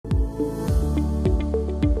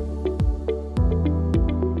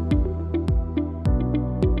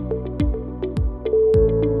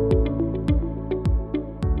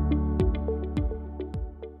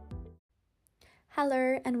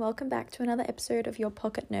and welcome back to another episode of Your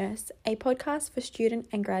Pocket Nurse, a podcast for student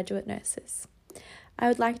and graduate nurses. I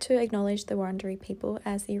would like to acknowledge the Wurundjeri people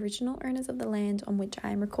as the original owners of the land on which I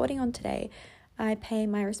am recording on today. I pay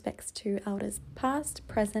my respects to elders past,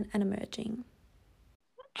 present, and emerging.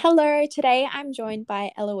 Hello, today I'm joined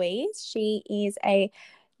by Eloise. She is a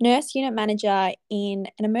nurse unit manager in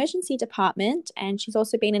an emergency department, and she's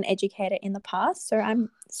also been an educator in the past. So I'm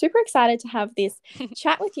super excited to have this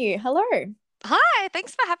chat with you. Hello. Hi,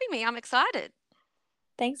 thanks for having me. I'm excited.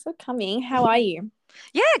 Thanks for coming. How are you?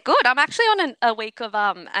 Yeah, good. I'm actually on a week of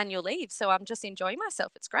annual leave, so I'm just enjoying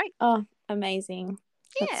myself. It's great. Oh, amazing.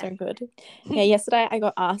 That's Yeah. so good. Yeah, yesterday I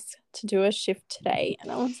got asked to do a shift today,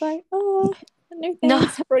 and I was like, oh, no No,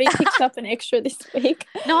 thanks. I've already picked up an extra this week.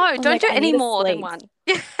 no, I was don't like, do I any need to more than sleep. one.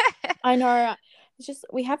 I know. It's just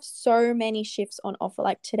we have so many shifts on offer.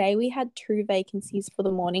 Like today we had 2 vacancies for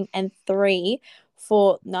the morning and 3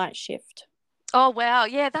 for night shift. Oh, wow.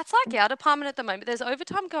 Yeah, that's like our department at the moment. There's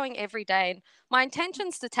overtime going every day, and my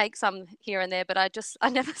intention's to take some here and there, but I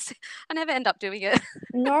never end up doing it.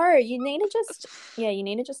 No, you need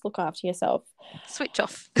to just look after yourself. Switch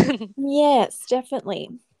off. Yes, definitely.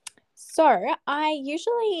 So I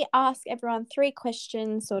usually ask everyone 3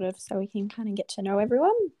 questions, sort of, so we can kind of get to know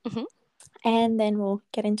everyone. Mhm. And then we'll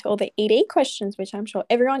get into all the ED questions, which I'm sure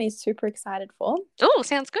everyone is super excited for. Oh,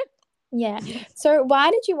 sounds good. Yeah. So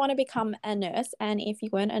why did you want to become a nurse? And if you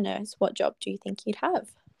weren't a nurse, what job do you think you'd have?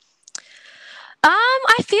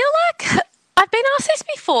 I feel like I've been asked this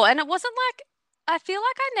before, and it wasn't like I feel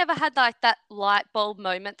like I never had like that light bulb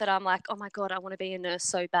moment that I'm like, oh my God, I want to be a nurse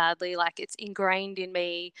so badly. Like it's ingrained in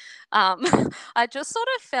me. Um, I just sort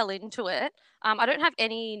of fell into it. I don't have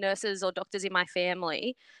any nurses or doctors in my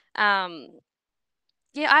family. Um,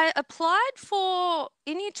 yeah, I applied for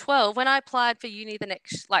in year 12 when I applied for uni the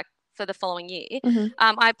next like for the following year. Mm-hmm.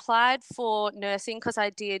 I applied for nursing because I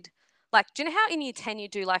did like do you know how in year 10 you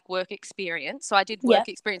do like work experience? So I did Yeah. work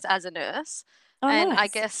experience as a nurse. Oh, And I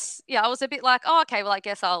nice. guess yeah, I was a bit like, oh okay, well I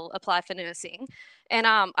guess I'll apply for nursing. And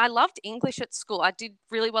I loved English at school. I did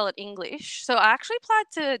really well at English. So I actually applied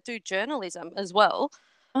to do journalism as well.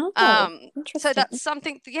 Oh, So interesting. that's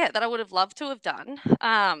something, yeah, that I would have loved to have done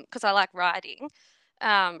because I like writing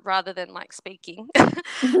rather than like speaking.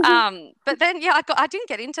 But then, yeah, I didn't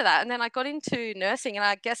get into that. And then I got into nursing and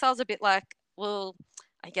I guess I was a bit like, well,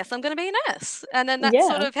 I guess I'm going to be a nurse. And then that's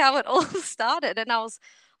sort Yeah. of how it all started. And I was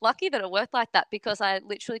lucky that it worked like that because I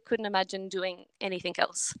literally couldn't imagine doing anything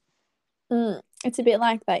else. It's a bit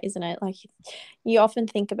like that, isn't it? Like you often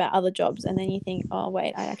think about other jobs and then you think, oh,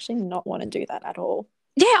 wait, I actually not want to do that at all.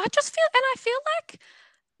 Yeah, I feel like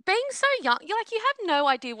being so young, you have no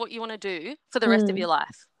idea what you want to do for the rest of Mm. your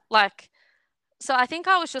life. Like, so I think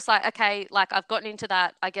I was just like, okay, like I've gotten into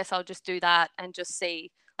that. I guess I'll just do that and just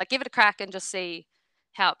see, like, give it a crack and just see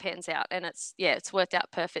how it pans out. And it's worked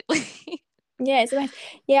out perfectly. Yeah, it's amazing.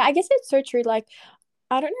 Yeah, I guess it's so true. Like,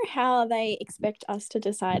 I don't know how they expect us to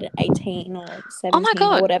decide at 18 or Oh my 17 or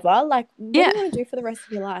God. whatever. Like, what Yeah. do you want to do for the rest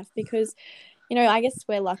of your life? Because, I guess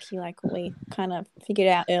we're lucky, like, we kind of figured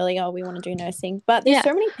out earlier we want to do nursing. But there's Yeah.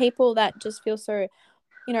 so many people that just feel so,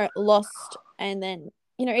 lost. And then,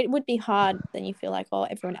 it would be hard. Then you feel like, oh,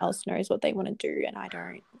 everyone else knows what they want to do and I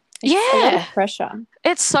don't. It's a lot of Yeah. pressure.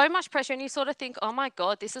 It's so much pressure. And you sort of think, oh my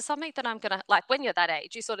God, this is something that I'm going to, like, when you're that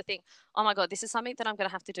age, you sort of think, oh my God, this is something that I'm going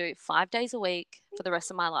to have to do 5 days a week for the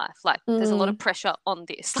rest of my life. Like, there's a lot of pressure on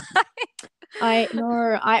this. I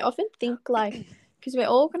know. I often think like, because we're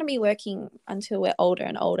all going to be working until we're older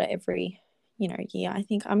and older every, year. I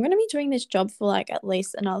think I'm going to be doing this job for like at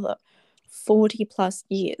least another 40 plus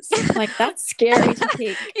years. Like that's scary to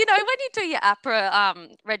think. When you do your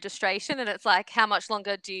APRA registration and it's like, how much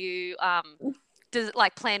longer do you does it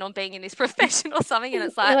like plan on being in this profession or something? And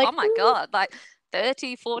it's You're like, like, oh my God, like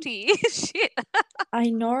 30, 40 years, shit.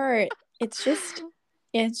 I know. It's just,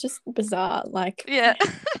 yeah, it's just bizarre, like Yeah.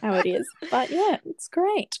 how it is. But yeah, it's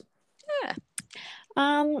great. Yeah.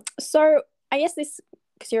 So I guess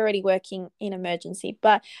because you're already working in emergency,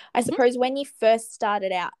 but I suppose when you first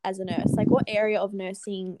started out as a nurse, like what area of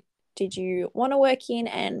nursing did you want to work in,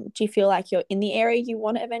 and do you feel like you're in the area you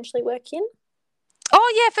want to eventually work in?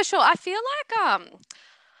 Oh yeah, for sure. I feel like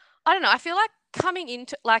I don't know, I feel like coming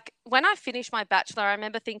into like when I finished my bachelor, I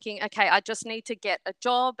remember thinking, okay, I just need to get a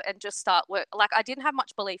job and just start work. Like I didn't have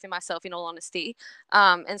much belief in myself in all honesty.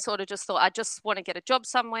 And sort of just thought I just want to get a job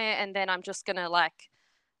somewhere and then I'm just gonna like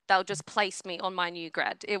they'll just place me on my new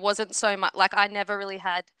grad. It wasn't so much like I never really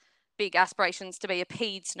had big aspirations to be a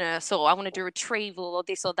peds nurse or I want to do retrieval or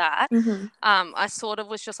this or that. Mm-hmm. I sort of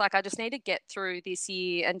was just like, I just need to get through this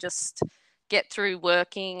year and just get through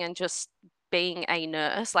working and just being a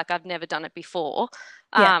nurse. Like I've never done it before.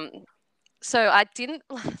 Yeah. So I didn't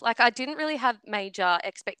really have major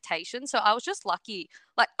expectations. So I was just lucky.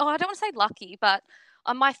 Like, oh, I don't want to say lucky, but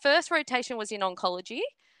my first rotation was in oncology.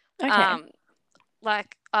 Okay. Um,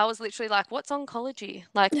 like I was literally like, what's oncology?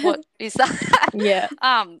 Like, what is that? Yeah.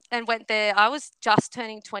 And went there. I was just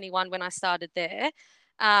turning 21 when I started there.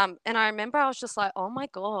 And I remember I was just like, oh my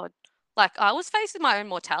God. Like I was facing my own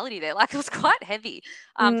mortality there. Like it was quite heavy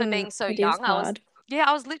for being so It is young. hard.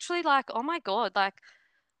 I was literally like, oh my God, like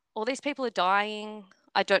all these people are dying.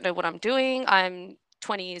 I don't know what I'm doing. I'm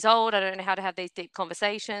 20 years old. I don't know how to have these deep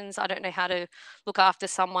conversations. I don't know how to look after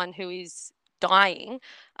someone who is dying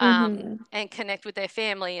and connect with their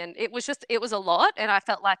family. And it was a lot. And I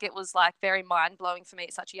felt like it was like very mind blowing for me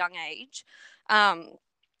at such a young age.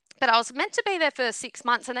 But I was meant to be there for 6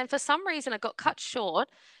 months. And then for some reason, it got cut short.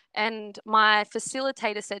 And my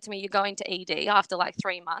facilitator said to me, you're going to ED after like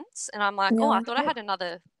 3 months. And I'm like, oh, I Yeah. thought I had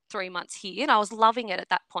another 3 months here. And I was loving it at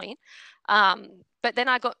that point. But then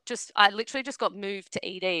I literally just got moved to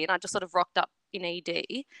ED and I just sort of rocked up in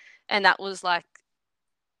ED. And that was like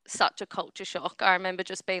such a culture shock. I remember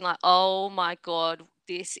just being like, oh my God,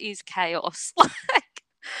 this is chaos. Like,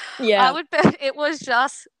 Yeah. it was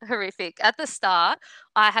just horrific. At the start,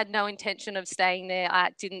 I had no intention of staying there.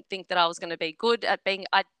 I didn't think that I was going to be good at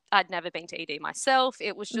I'd never been to ED myself.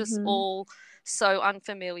 It was just all so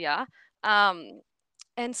unfamiliar.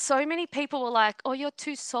 And so many people were like, oh, you're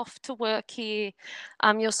too soft to work here.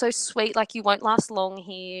 You're so sweet, like you won't last long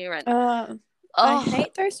here. And I oh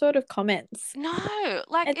hate those sort of comments. no,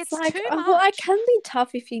 like It's it's like, too oh, well, I much. can be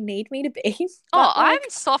tough if you need me to be, Oh, but I'm like,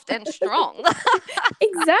 soft and strong.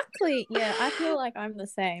 exactly. Yeah, I feel like I'm the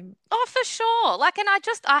same. Oh, for sure. Like, and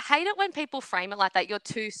I hate it when people frame it like that. You're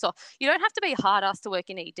too soft. You don't have to be hard ass to work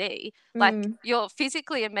in ED. Like, Mm. you're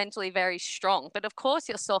physically and mentally very strong, but of course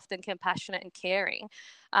you're soft and compassionate and caring.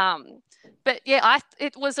 Um, but yeah,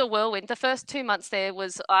 it was a whirlwind. The first 2 months there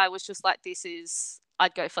I was just like,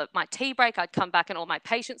 I'd go for my tea break. I'd come back and all my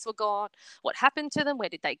patients were gone. What happened to them? Where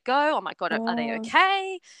did they go? Oh my God, are they Oh.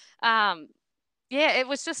 okay? Um, yeah, it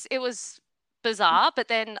was bizarre. But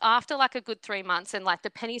then after like a good 3 months and like the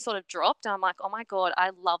penny sort of dropped, I'm like, oh my God,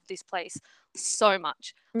 I love this place so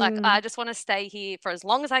much. Like, Mm. I just want to stay here for as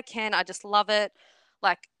long as I can. I just love it.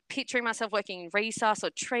 Like, picturing myself working in resus or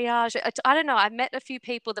triage. I don't know. I met a few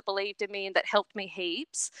people that believed in me and that helped me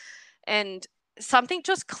heaps. And something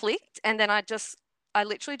just clicked. And then I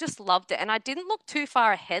literally just loved it. And I didn't look too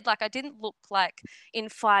far ahead. Like, I didn't look like in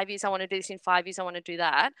 5 years, I want to do this. In 5 years, I want to do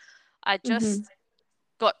that. I Mm-hmm. just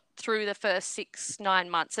got through the first 6, 9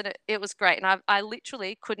 months and it was great. And I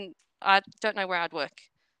literally I don't know where I'd work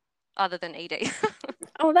other than ED.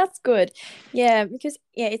 Oh, that's good. Yeah, because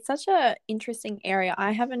yeah, it's such a interesting area.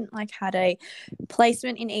 I haven't like had a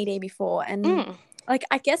placement in ED before, and Mm. like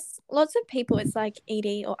I guess lots of people it's like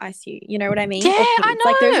ED or ICU, you know what I mean? Yeah, Or peds.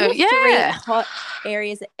 Like those are I the know. three Yeah. hot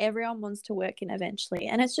areas that everyone wants to work in eventually.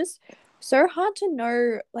 And it's just so hard to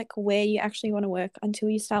know like where you actually want to work until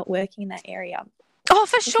you start working in that area. Oh,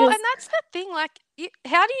 for sure. And Because that's the thing. Like,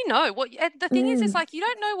 how do you know what? And the thing is, mm, it's like you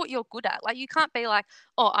don't know what you're good at. Like, you can't be like,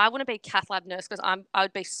 oh, I want to be a cath lab nurse because I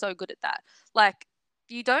would be so good at that. Like,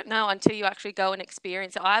 you don't know until you actually go and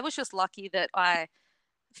experience it. I was just lucky that I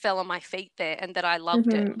fell on my feet there and that I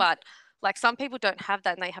loved it. mhm. But like some people don't have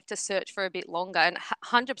that and they have to search for a bit longer and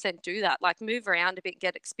 100% do that. Like move around a bit,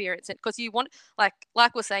 get experience it because you want like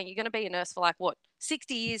we're saying, you're going to be a nurse for like what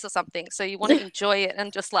 60 years or something. So you want to enjoy it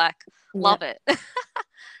and just like Yeah. love it.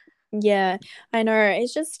 Yeah, I know.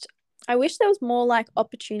 It's just I wish there was more like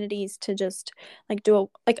opportunities to just like do a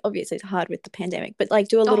like obviously it's hard with the pandemic, but like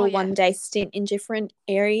do a Oh little yeah, 1 day stint in different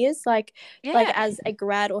areas, like yeah. as a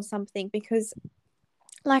grad or something, because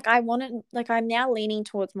like I wanted like I'm now leaning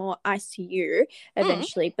towards more ICU Mm.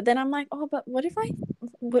 eventually, but then I'm like, oh, but what if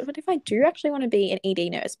I do actually want to be an ED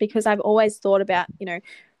nurse? Because I've always thought about,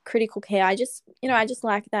 critical care. I just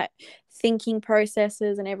like that thinking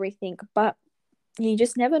processes and everything, but you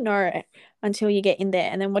just never know until you get in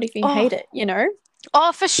there. And then what if you hate Oh, it?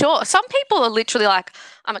 Oh, for sure. Some people are literally like,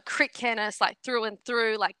 I'm a crit chemist, like through and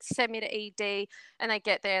through, like send me to ED. And they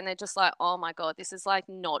get there and they're just like, oh my God, this is like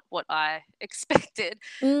not what I expected.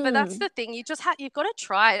 But that's Mm, the thing. You've got to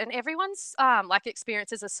try it. And everyone's like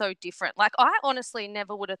experiences are so different. Like I honestly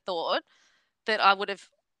never would have thought that I would have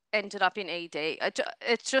ended up in ED.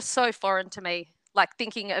 It's just so foreign to me, like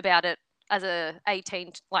thinking about it as a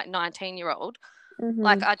 18, like 19-year-old.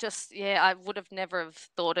 Like hmm I would have never have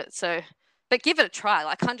thought it. So, but give it a try,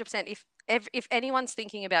 like 100%. If anyone's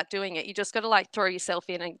thinking about doing it, you just got to like throw yourself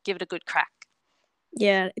in and give it a good crack.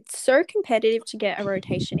 Yeah, it's so competitive to get a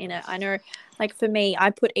rotation in it. I know, like for me, I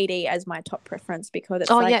put ED as my top preference because it's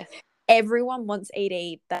Oh like yeah. everyone wants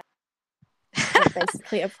ED. That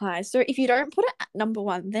basically applies. So if you don't put it at number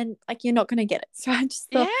one, then like you're not going to get it. So I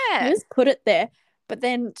just thought I Yeah. just put it there. But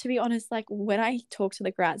then to be honest, like when I talked to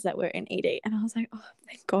the grads that were in ED, and I was like, oh,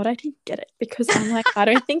 thank God I didn't get it because I'm like, I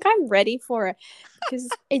don't think I'm ready for it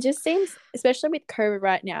because it just seems, especially with COVID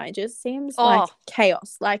right now, it just seems like Oh,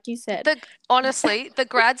 chaos, like you said. the honestly, the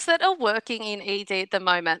grads that are working in ED at the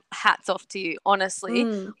moment, hats off to you. Honestly,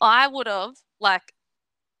 Mm, I would have like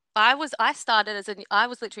I started as I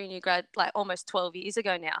was literally a new grad like almost 12 years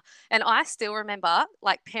ago now. And I still remember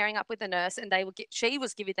like pairing up with a nurse and she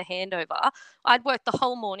was giving the handover. I'd worked the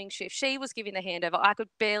whole morning shift. She was giving the handover. I could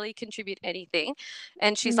barely contribute anything.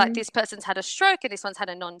 And she's like, mm, this person's had a stroke and this one's had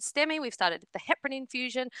a non-STEMI. We've started the heparin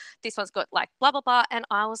infusion. This one's got like blah, blah, blah. And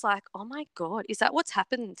I was like, oh my God, is that what's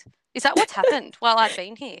happened? Is that what's happened while I've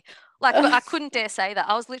been here? Like, but I couldn't dare say that.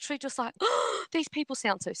 I was literally just like, oh, these people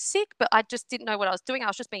sound so sick, but I just didn't know what I was doing. I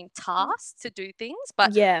was just being tasked to do things,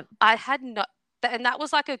 but yeah, I had no, and that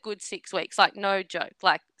was like a good 6 weeks, like no joke,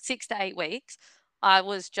 like 6 to 8 weeks. I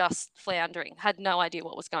was just floundering, had no idea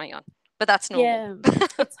what was going on, but that's normal. yeah.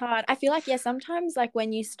 It's hard. I feel like, yeah, sometimes like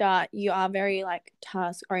when you start, you are very like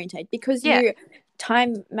task oriented because Yeah. you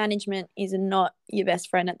time management is not your best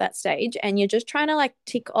friend at that stage and you're just trying to like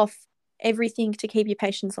tick off everything to keep your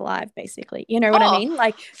patients alive, basically. You know what I Oh, mean?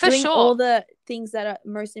 Like for doing all sure. the things that are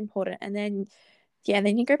most important and then yeah,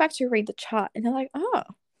 then you go back to read the chart and they're like, oh,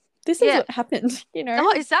 this is Yeah. what happened, you know?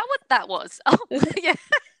 Oh, is that what that was? Oh, yeah.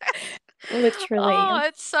 Literally. Oh,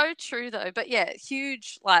 it's so true though. But yeah,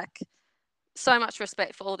 huge, like, so much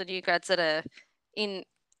respect for all the new grads that are in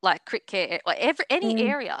like crit care, like any Mm,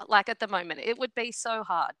 area. Like at the moment, it would be so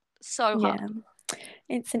hard, so hard. yeah.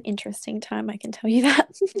 It's an interesting time, I can tell you that.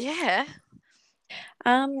 Yeah.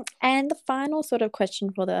 And the final sort of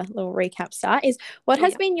question for the little recap start is what Oh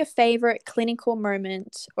has yeah. been your favorite clinical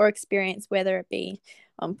moment or experience, whether it be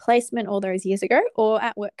on placement all those years ago or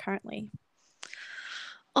at work currently?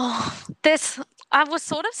 Oh, this. I was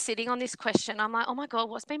sort of sitting on this question. I'm like, oh my God,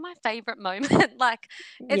 what's been my favorite moment? Like,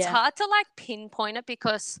 it's Yeah. hard to like pinpoint it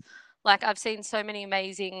because like I've seen so many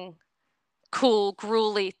amazing, cool,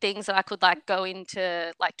 gruely things that I could like go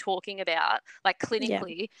into like talking about, like Yeah.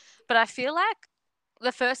 clinically. But I feel like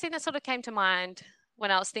the first thing that sort of came to mind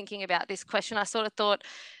when I was thinking about this question, I sort of thought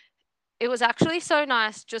it was actually so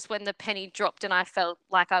nice just when the penny dropped and I felt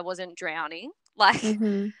like I wasn't drowning. Like,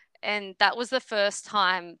 Mm-hmm. and that was the first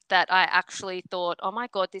time that I actually thought, oh my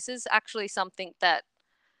God, this is actually something that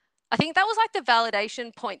I think that was like the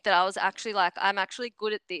validation point that I was actually like, I'm actually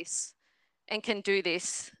good at this and can do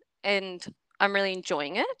this and I'm really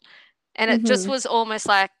enjoying it. And it just Mm-hmm. was almost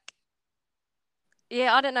like,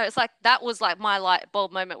 yeah, I don't know. It's like that was like my light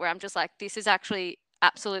bulb moment where I'm just like, this is actually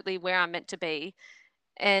absolutely where I'm meant to be.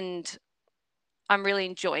 And I'm really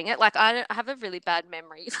enjoying it. Like I have a really bad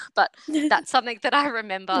memory, but that's something that I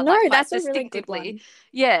remember No, like quite that's a really good distinctively. one.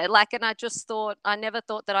 Yeah, like and I just thought I never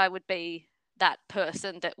thought that I would be that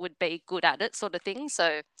person that would be good at it sort of thing.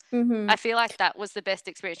 So Mm-hmm. I feel like that was the best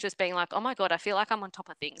experience just being like, "Oh my God, I feel like I'm on top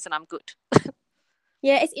of things and I'm good."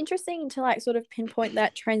 Yeah, it's interesting to like sort of pinpoint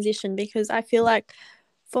that transition because I feel like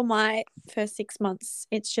for my first 6 months,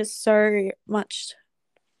 it's just so much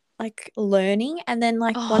like learning and then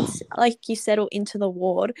like Oh, once like you settle into the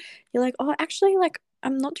ward you're like oh actually like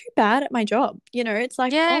I'm not too bad at my job, you know, it's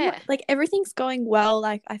like oh my, yeah. like everything's going well,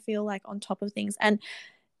 like I feel like on top of things and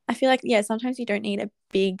I feel like yeah sometimes you don't need a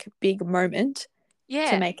big moment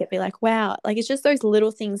to Yeah. make it be like wow, like it's just those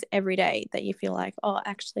little things every day that you feel like oh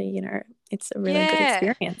actually you know it's a really good Yeah.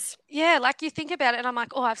 experience. Yeah, like you think about it, and I'm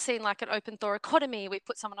like, oh, I've seen like an open thoracotomy. We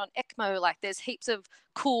put someone on ECMO. Like, there's heaps of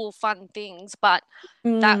cool, fun things. But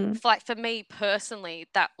that, Mm. like for me personally,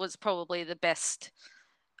 that was probably the best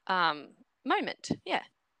um, moment. Yeah.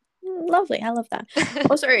 Lovely. I love that.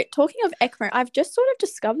 Also, talking of ECMO, I've just sort of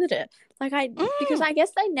discovered it. Like because Mm, I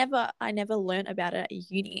guess I never learned about it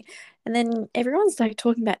at uni. And then everyone's like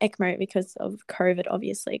talking about ECMO because of COVID,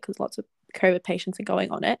 obviously, because lots of COVID patients are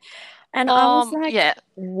going on it. And I was like, yeah.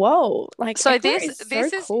 whoa, like So ECMO this is so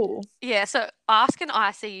this is cool. yeah. So ask an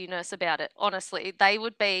ICU nurse about it. Honestly, they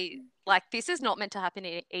would be like, this is not meant to happen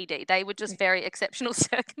in ED. They were just very exceptional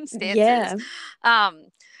circumstances. Yeah. Um,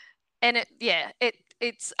 and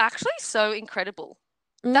it's actually so incredible.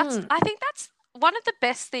 Mm. I think that's one of the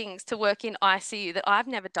best things to work in ICU that I've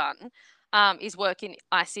never done, is work in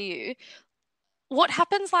ICU. What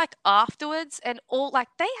happens like afterwards and all like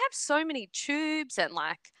they have so many tubes and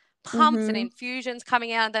like pumps and Mm-hmm. infusions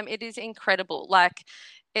coming out of them. It is incredible. Like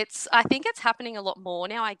I think it's happening a lot more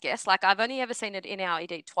now, I guess. Like I've only ever seen it in our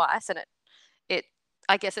ED twice, and it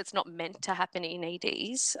I guess it's not meant to happen in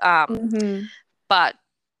EDs. Mm-hmm. But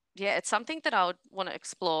yeah, it's something that I would want to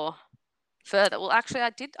explore further. Well, actually,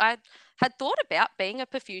 I had thought about being a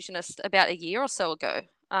perfusionist about a year or so ago.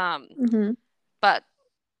 Mm-hmm. But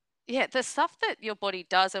yeah, the stuff that your body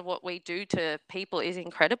does and what we do to people is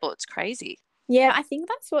incredible. It's crazy. Yeah, I think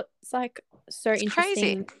that's what's like so It's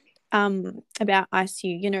crazy. interesting about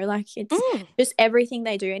ICU, you know, like it's Mm, just everything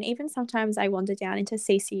they do. And even sometimes I wander down into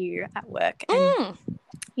CCU at work and mm.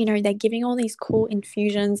 you know, they're giving all these cool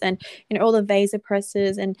infusions and you know all the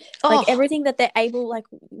vasopressors and like Oh, everything that they're able, like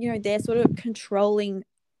you know, they're sort of controlling,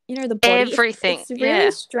 you know, the body. everything. It's really Yeah.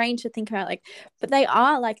 strange to think about, like, but they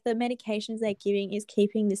are like the medications they're giving is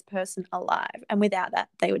keeping this person alive, and without that,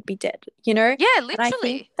 they would be dead. You know, Yeah, and I think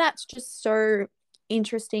literally. that's just so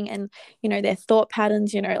interesting and you know their thought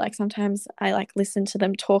patterns, you know, like sometimes I like listen to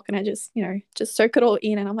them talk and I just you know just soak it all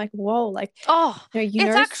in and I'm like whoa, like Oh, you it's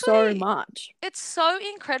know so actually much. it's so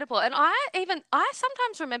incredible. And I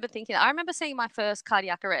sometimes remember thinking, I remember seeing my first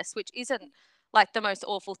cardiac arrest, which isn't like the most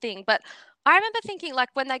awful thing, but I remember thinking like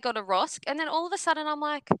when they got a ROSC and then all of a sudden I'm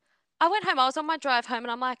like, I went home, I was on my drive home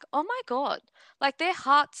and I'm like, oh my God, like their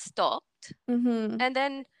heart stopped. Mm-hmm. And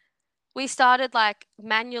then we started like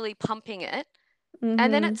manually pumping it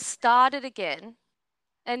and then Mm-hmm. it started again.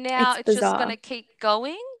 And now It's it's just going bizarre. to keep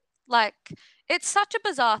going. Like it's such a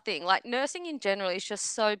bizarre thing. Like nursing in general is just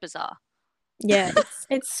so bizarre. Yeah,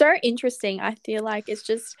 it's so interesting. I feel like it's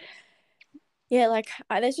just yeah, like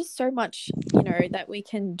there's just so much, you know, that we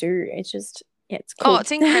can do. It's just yeah, it's Oh, cool.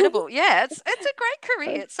 it's incredible. Yeah, it's a great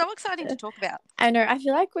career. It's so exciting to talk about. I know. I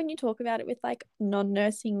feel like when you talk about it with like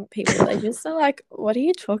non-nursing people, they just are like, "What are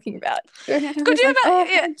you talking about?" And I'm Could just you like, "Oh,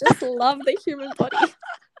 imagine? I just love the human body."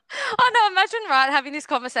 Oh no, imagine right having this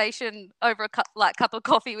conversation over a cup of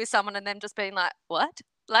coffee with someone and them just being like, "What?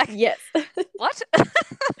 Like Yes. what?"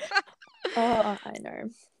 Oh, I know.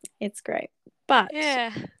 It's great. But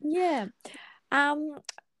Yeah. yeah. Um,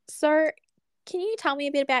 so can you tell me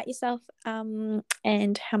a bit about yourself?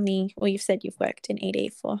 And how many, well, you've said you've worked in ED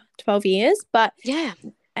for 12 years, but, Yeah.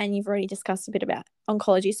 and you've already discussed a bit about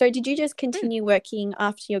oncology. So did you just Mm. continue working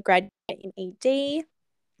after your graduate in ED?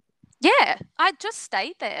 Yeah, I just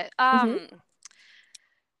stayed there. Mm-hmm.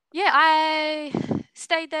 Yeah, I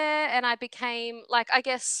stayed there and I became like I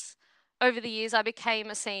guess over the years I became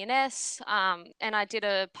a CNS and I did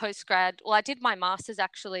a postgrad. Well, I did my master's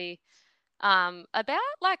actually about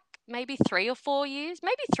like maybe 3 or 4 years,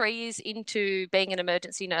 maybe 3 years into being an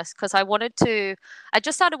emergency nurse because I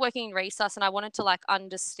just started working in resus and I wanted to like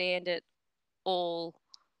understand it all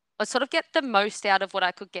or sort of get the most out of what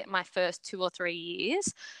I could get my first 2 or 3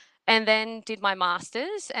 years and then did my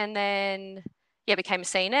master's and then yeah became a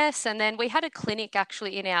CNS and then we had a clinic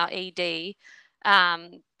actually in our ED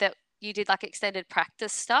that you did like extended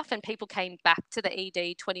practice stuff and people came back to the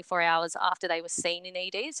ED 24 hours after they were seen in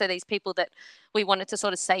ED. So these people that we wanted to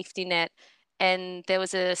sort of safety net and there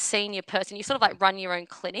was a senior person, you sort of like run your own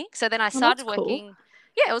clinic. So then I Well, that's started cool. working.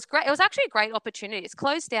 Yeah, it was great. It was actually a great opportunity. It's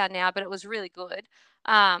closed down now, but it was really good.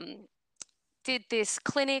 Um, did this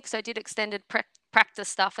clinic, so I did extended practice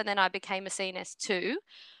stuff, and then I became a CNS too,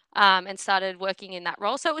 and started working in that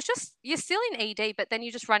role. So it was just you're still in ED, but then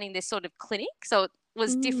you're just running this sort of clinic. So it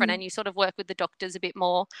was different, Mm. and you sort of work with the doctors a bit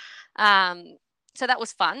more. Um, so that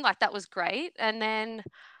was fun, like that was great. And then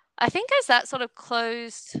I think as that sort of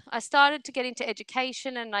closed, I started to get into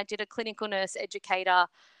education, and I did a clinical nurse educator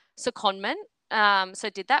secondment. So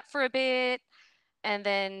I did that for a bit, and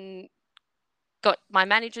then got my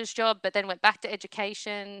manager's job, but then went back to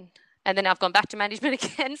education. And then I've gone back to management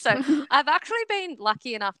again. So I've actually been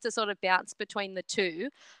lucky enough to sort of bounce between the two.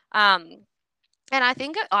 Um, and I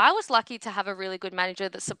think I was lucky to have a really good manager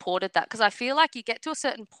that supported that because I feel like you get to a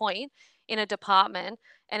certain point in a department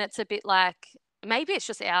and it's a bit like maybe it's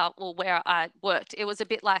just where I worked. It was a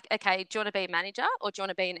bit like, okay, do you want to be a manager or do you want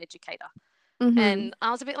to be an educator? Mm-hmm. And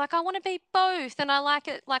I was a bit like, I want to be both. And I like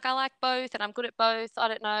it. Like, I like both and I'm good at both. I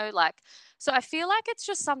don't know. Like, so I feel like it's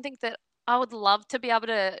just something that I would love to be able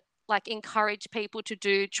to like encourage people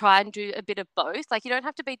to try and do a bit of both. Like, you don't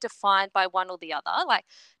have to be defined by one or the other. Like,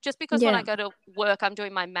 just because when Yeah. I go to work, I'm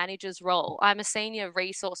doing my manager's role, I'm a senior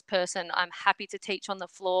resource person. I'm happy to teach on the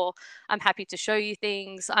floor. I'm happy to show you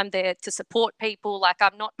things. I'm there to support people. Like,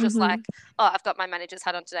 I'm not just Mm-hmm. like, oh, I've got my manager's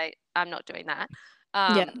hat on today. I'm not doing that.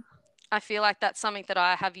 Yeah. I feel like that's something that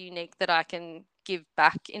I have unique that I can give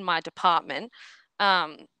back in my department.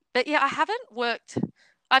 But yeah, I haven't worked.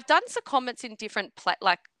 I've done secondments in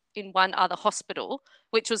like in one other hospital,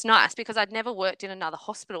 which was nice because I'd never worked in another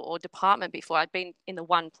hospital or department before. I'd been in the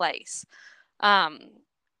one place. Um,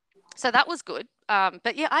 So that was good.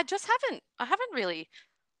 But yeah, I haven't really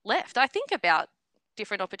left. I think about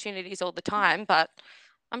different opportunities all the time, but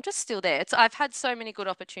I'm just still there. I've had so many good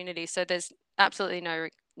opportunities, so there's absolutely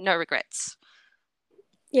no regrets.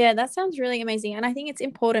 Yeah, that sounds really amazing. And I think it's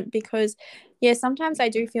important because, yeah, sometimes I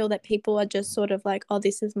do feel that people are just sort of like, oh,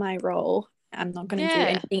 this is my role. I'm not going to do Yeah,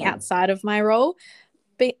 anything outside of my role.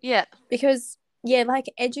 But yeah. because, yeah, like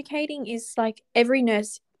educating is like every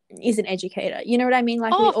nurse is an educator. You know what I mean?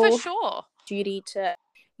 Like we Oh, for all have sure. a duty to,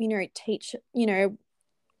 teach,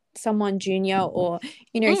 someone junior or,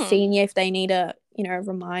 Mm, senior if they need a,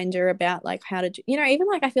 reminder about like how to do, even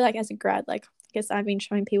like I feel like as a grad, like I guess I've been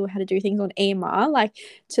showing people how to do things on EMR, like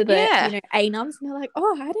to the, yeah. ANUMs, and they're like,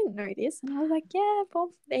 oh, I didn't know this. And I was like, yeah,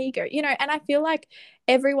 well, there you go. And I feel like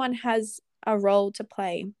everyone has a role to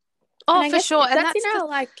play. And Oh, I for guess sure. And that's in that's the our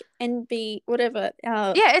like NB, whatever,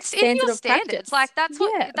 our yeah, it's in standard your of standards. practice. Like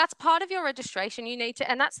Yeah. that's part of your registration. You need to,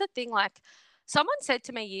 and that's the thing. Like someone said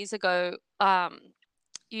to me years ago,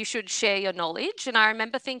 you should share your knowledge, and I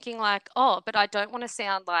remember thinking like, oh, but I don't want to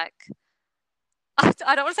sound like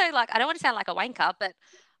I don't want to say like I don't want to sound like a wanker, but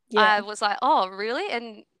Yeah. I was like, oh, really?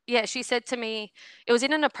 And yeah, she said to me, it was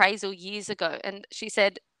in an appraisal years ago, and she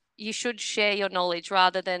said you should share your knowledge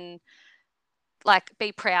rather than like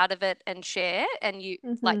be proud of it and share, and you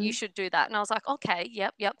Mm-hmm. should do that. And I was like, okay,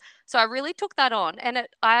 yep. So I really took that on, and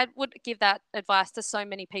I would give that advice to so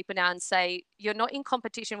many people now and say you're not in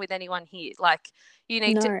competition with anyone here. Like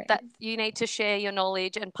No. you need to share your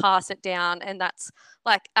knowledge and pass it down, and that's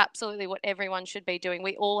like absolutely what everyone should be doing.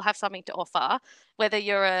 We all have something to offer, whether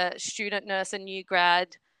you're a student nurse, a new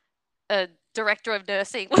grad, a director of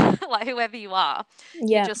nursing, like whoever you are, you're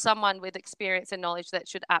Yeah. just someone with experience and knowledge that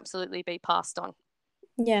should absolutely be passed on.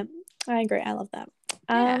 Yeah. I agree. I love that.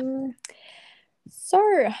 Yeah. Um,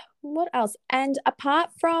 so what else? And apart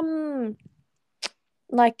from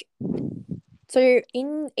like, so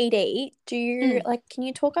in ED, do you Mm. like, can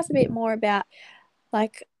you talk us a bit more about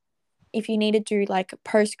like if you need to do like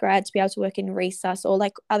post grad to be able to work in resus, or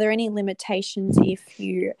like are there any limitations if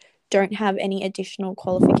you don't have any additional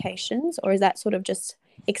qualifications, or is that sort of just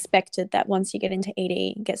expected that once you get into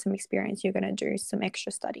ED, get some experience, you're going to do some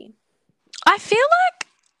extra study? I feel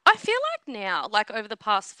I feel like now, like over the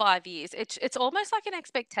past 5 years, it's almost like an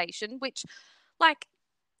expectation, which like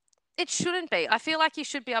it shouldn't be. I feel like you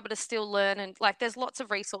should be able to still learn, and like there's lots of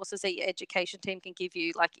resources that your education team can give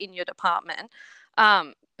you, like in your department.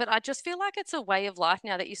 But I just feel like it's a way of life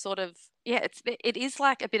now that you sort of yeah, it is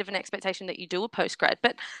like a bit of an expectation that you do a post grad,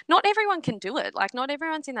 but not everyone can do it. Like not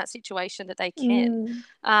everyone's in that situation that they can.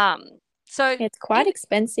 Mm, Um, so it's quite in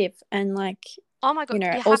expensive, and like, oh my god, you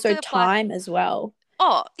have also to apply. time as well.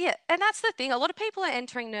 Oh, yeah, and that's the thing. A lot of people are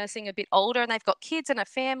entering nursing a bit older and they've got kids and a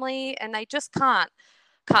family and they just can't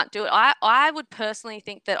do it. I would personally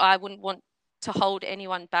think that I wouldn't want to hold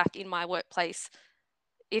anyone back in my workplace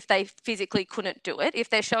if they physically couldn't do it. If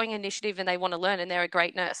they're showing initiative and they want to learn and they're a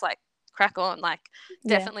great nurse, like crack on, like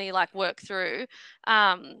Yeah. definitely like work through.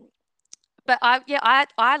 Um, but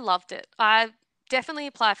I loved it. I definitely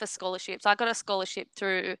apply for scholarships. I got a scholarship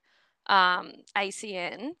through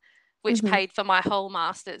ACN, which Mm-hmm. paid for my whole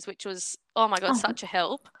masters, which was oh my god, Oh, such a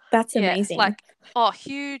help. that's Yeah, amazing. like oh,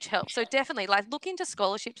 huge help. So definitely like look into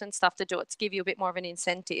scholarships and stuff to do it to give you a bit more of an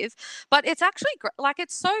incentive. But it's actually like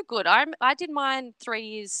it's so good. I did mine 3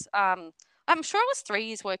 years. I'm sure it was 3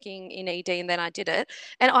 years working in ED and then I did it.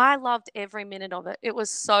 And I loved every minute of it. It was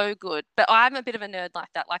so good. But I'm a bit of a nerd like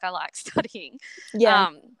that. Like I like studying. Yeah.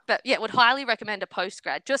 But yeah, would highly recommend a post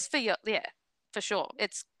grad just for your yeah, for sure.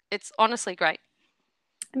 It's honestly great.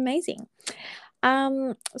 Amazing.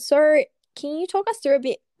 So can you talk us through a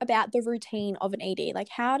bit about the routine of an ED? Like,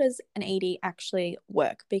 how does an ED actually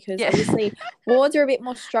work? Because Yeah. obviously, wards are a bit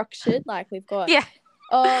more structured. Like, we've got Yeah.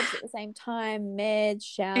 OBS at the same time, meds,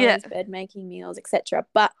 Yeah. showers, bed making, meals, etc.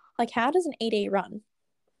 But like, how does an ED run?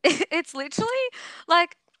 It's literally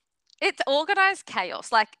like it's organized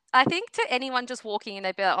chaos. Like I think to anyone just walking in,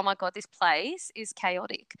 they'd be like, "Oh my god, this place is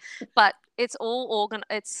chaotic," but it's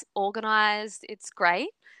organized. It's great,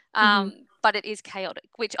 Mm-hmm. but it is chaotic,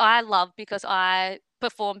 which I love because I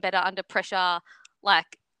perform better under pressure.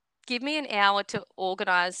 Like, give me an hour to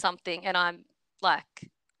organize something, and I'm like,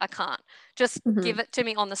 I can't. Just Mm-hmm. give it to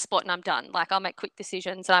me on the spot, and I'm done. Like, I'll make quick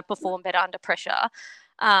decisions, and I perform better under pressure.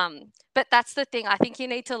 But that's the thing. I think you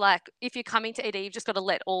need to like, if you're coming to ED, you've just got to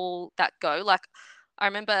let all that go. Like, I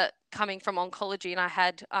remember coming from oncology,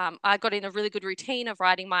 and I got in a really good routine of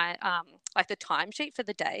writing my like the timesheet for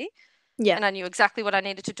the day, Yeah. and I knew exactly what I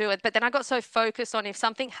needed to do. But then I got so focused on if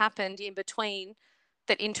something happened in between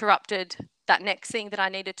that interrupted that next thing that I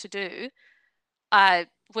needed to do, I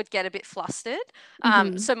would get a bit flustered.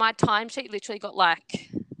 Mhm. So my timesheet literally got like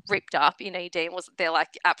ripped up in ED, and they're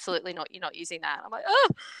like, absolutely not, you're not using that. I'm like, oh.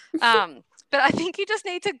 But I think you just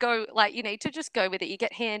need to go, like, you need to just go with it. You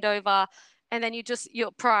get handover, and then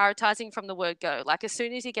you're prioritizing from the word go. Like, as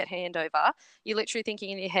soon as you get handover, you're literally thinking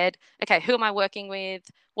in your head, okay, who am I working with?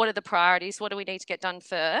 What are the priorities? What do we need to get done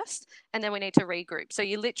first? And then we need to regroup. So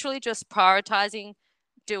you're literally just prioritizing,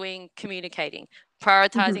 doing, communicating, Mhm.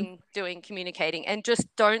 prioritizing, doing, communicating, and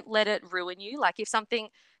just don't let it ruin you. Like, if something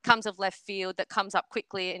comes of left field that comes up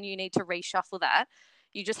quickly and you need to reshuffle that,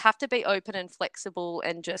 you just have to be open and flexible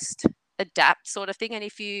and just adapt, sort of thing. And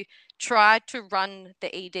if you try to run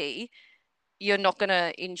the ED, you're not going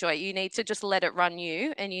to enjoy it. You need to just let it run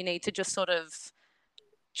you, and you need to just sort of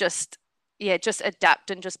just, yeah, just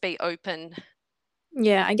adapt and just be open.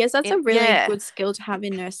 Yeah, I guess that's a really Yeah. good skill to have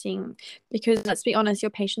in nursing, because let's be honest, your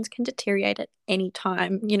patients can deteriorate at any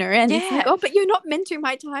time, and it's like, Yeah. oh, but you're not meant to.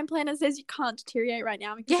 My time planner says you can't deteriorate right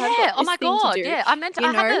now because I've got Yeah. Oh this my thing to God. do, Yeah. you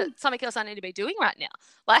I have know? something else I need to be doing right now.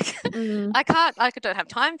 Like, Mm, I don't have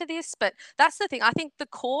time for this. But that's the thing. I think the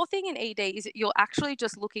core thing in ED is that you're actually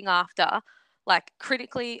just looking after like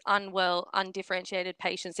critically unwell, undifferentiated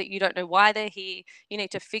patients that you don't know why they're here. You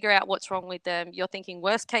need to figure out what's wrong with them. You're thinking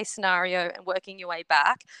worst case scenario and working your way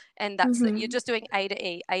back. And you're mhm. just doing A to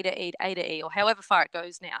E, A to E, A to E, or however far it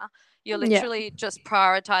goes now. You're Yeah. literally just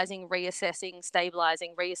prioritizing, reassessing,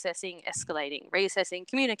 stabilizing, reassessing, escalating, reassessing,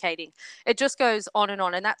 communicating. It just goes on and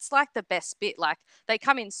on. And that's like the best bit. Like, they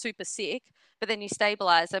come in super sick, but then you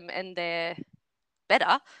stabilize them and they're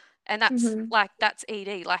better. And Mhm. that's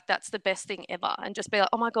ED. Like, that's the best thing ever. And just be like,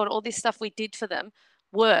 oh my God, all this stuff we did for them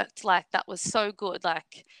worked. Like, that was so good.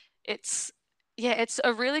 Like, it's, yeah, it's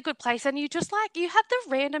a really good place. And you just like, you have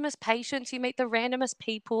the randomest patients, you meet the randomest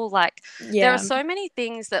people. Like, there are Yeah. so many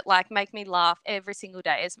things that like make me laugh every single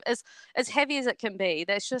day. As heavy as it can be,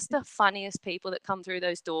 there's just the funniest people that come through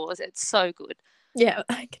those doors. It's so good. Yeah,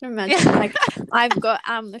 I can imagine. Yeah. Like, I've got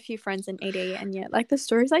a few friends in ED, and yeah, like the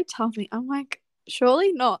stories they tell me, I'm like,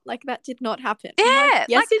 surely not. Like, that did not happen. I'm like, Yeah.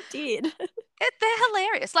 yes, Like, it did. they're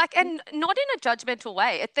hilarious. Like, and not in a judgmental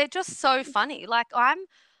way. They're just so funny. Like, I'm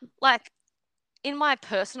like, in my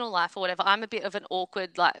personal life or whatever, I'm a bit of an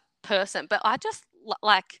awkward like person, but I just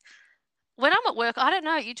like when I'm at work, I don't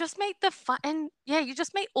know, you just meet the fun, and yeah, you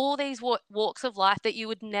just meet all these walks of life that you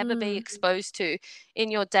would never be Mm. exposed to in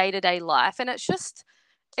your day-to-day life. And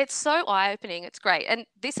it's so eye-opening. It's great. And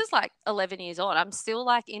this is like 11 years on. I'm still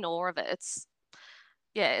like in awe of it. It's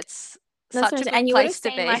That's such a nice. good And you would have place to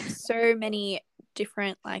seen be. like so many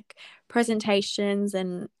different like presentations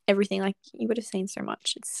and everything. Like, you would have seen so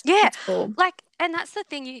much. It's Yeah, it's cool. like, and that's the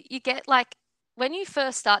thing, you get like, when you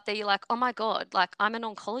first start there, you're like, oh my God, like, I'm an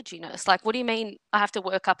oncology nurse. Like, what do you mean I have to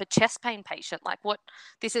work up a chest pain patient? Like, what?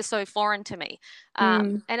 This is so foreign to me.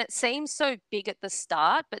 Mm. And it seems so big at the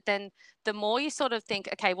start, but then the more you sort of think,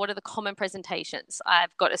 okay, what are the common presentations?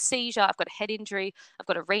 I've got a seizure, I've got a head injury, I've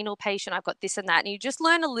got a renal patient, I've got this and that. And you just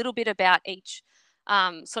learn a little bit about each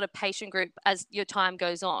sort of patient group as your time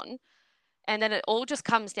goes on. And then it all just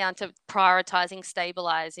comes down to prioritizing,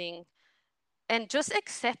 stabilizing, and just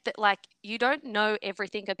accept that like you don't know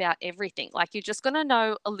everything about everything. Like, you're just going to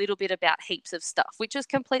know a little bit about heaps of stuff, which is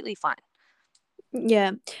completely fine.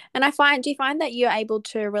 Yeah. And do you find that you're able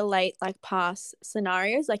to relate like past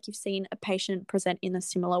scenarios? Like, you've seen a patient present in a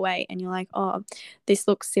similar way and you're like, oh, this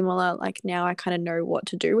looks similar. Like, now I kind of know what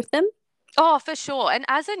to do with them. Oh, for sure. And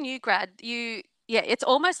as a new grad, yeah, it's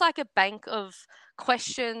almost like a bank of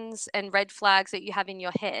questions and red flags that you have in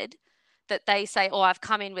your head that they say, oh, I've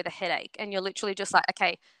come in with a headache. And you're literally just like,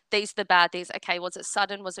 okay, these are the bad things. Okay, was it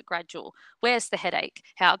sudden? Was it gradual? Where's the headache?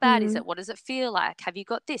 How bad is Mm. it? What does it feel like? Have you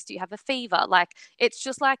got this? Do you have a fever? Like, it's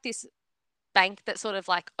just like this bank that sort of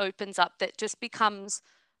like opens up, that just becomes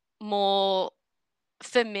more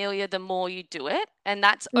familiar the more you do it. And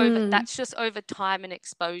Mm. that's just over time and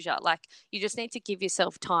exposure. Like, you just need to give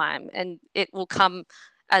yourself time, and it will come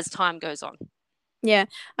as time goes on. Yeah,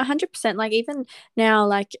 100%. Like, even now,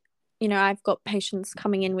 like, I've got patients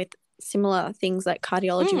coming in with similar things like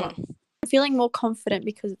cardiology. Mm, I'm feeling more confident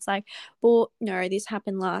because it's like, well, no, this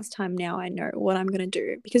happened last time. Now I know what I'm going to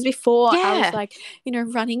do. Because before I was yeah. like,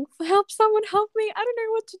 running for help, someone help me. I don't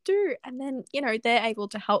know what to do. And then, they're able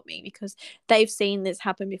to help me because they've seen this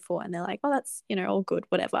happen before and they're like, oh, that's, all good,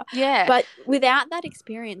 whatever. Yeah. But without that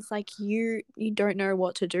experience, like, you don't know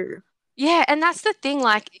what to do. Yeah. And that's the thing.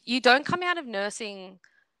 Like, you don't come out of nursing,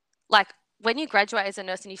 like, when you graduate as a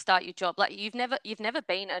nurse and you start your job, like, you've never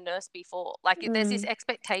been a nurse before. Like, there's this Mm.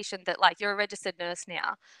 expectation that like you're a registered nurse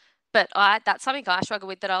now. But that's something I struggle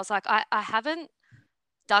with, that I was like, I haven't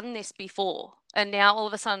done this before. and now all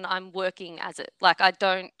of a sudden I'm working as it. Like, I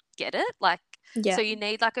don't get it. Like, Yeah. so you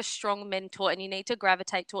need like a strong mentor, and you need to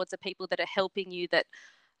gravitate towards the people that are helping you, that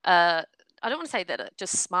uh I don't want to say that are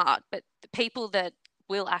just smart, but the people that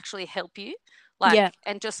will actually help you, like, Yeah.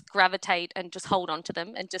 and just gravitate and just hold on to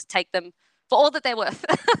them and just take them for all that they're worth.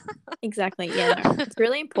 Exactly. Yeah, no. It's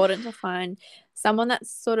really important to find someone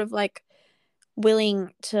that's sort of like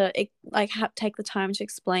willing to like take the time to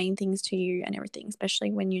explain things to you and everything,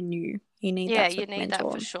 especially when you're new. You need Yeah, that sort you of need that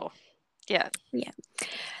mentor. for sure. Yeah. Yeah.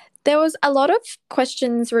 There was a lot of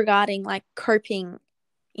questions regarding like coping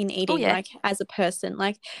in Oh eating, yeah. like as a person.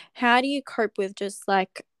 Like, how do you cope with just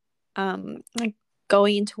like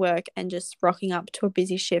going into work and just rocking up to a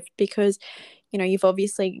busy shift? Because, you know, you've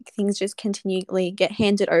obviously, things just continually get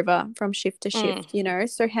handed over from shift to shift, you know?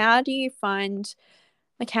 So how do you find,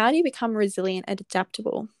 like, how do you become resilient and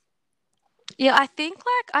adaptable? Yeah, I think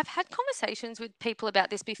like I've had conversations with people about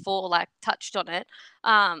this before, like touched on it.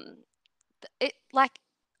 Um, it like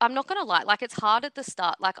I'm not gonna lie, like it's hard at the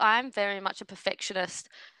start. Like I'm very much a perfectionist,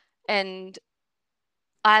 and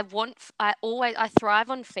I thrive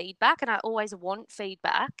on feedback, and I always want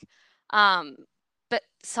feedback. Um, but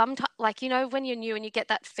sometimes, like, you know, when you're new and you get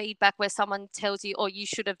that feedback where someone tells you, "Oh, you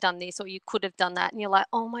should have done this," or "You could have done that," and you're like,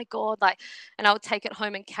 "Oh my God!" Like, and I would take it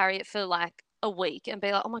home and carry it for like a week and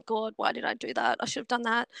be like, "Oh my God, why did I do that? I should have done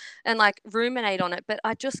that," and like ruminate on it. But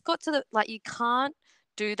I just got to the like, you can't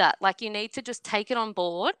do that. Like, you need to just take it on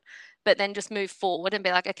board, but then just move forward and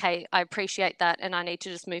be like, okay, I appreciate that, and I need to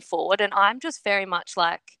just move forward. And I'm just very much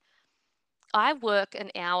like, I work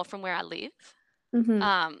an hour from where I live. Mm-hmm.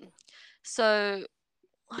 Um, so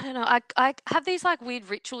I don't know. I have these like weird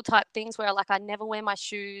ritual type things where like I never wear my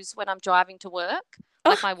shoes when I'm driving to work,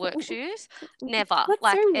 like my work Oh, shoes. Never, that's so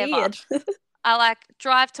like ever. weird. I like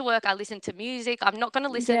drive to work, I listen to music. I'm not going to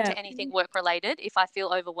listen Yeah. to anything work related if I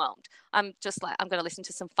feel overwhelmed. I'm just like, I'm going to listen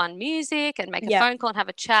to some fun music and make a Yeah. phone call and have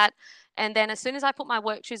a chat. And then as soon as I put my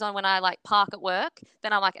work shoes on when I like park at work,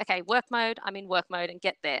 then I'm like, okay, work mode, I'm in work mode, and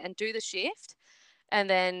get there and do the shift. And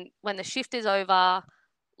then when the shift is over,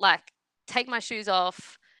 like, take my shoes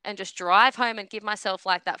off and just drive home and give myself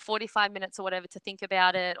like that 45 minutes or whatever to think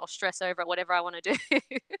about it or stress over it, whatever I want to do.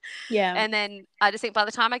 Yeah. And then I just think by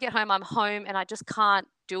the time I get home, I'm home and I just can't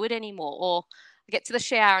do it anymore. Or I get to the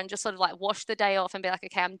shower and just sort of like wash the day off and be like,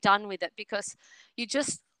 okay, I'm done with it, because you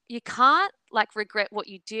can't like regret what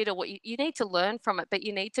you did, or you need to learn from it, but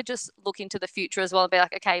you need to just look into the future as well and be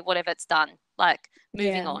like, okay, whatever, it's done, like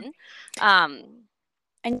moving Yeah. on. Um,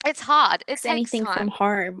 And it's hard. It takes anything from time.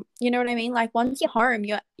 home. You know what I mean? Like once you're home,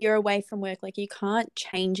 you're away from work. Like you can't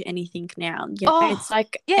change anything now. You know, it's Oh,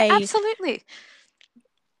 like yeah, a absolutely.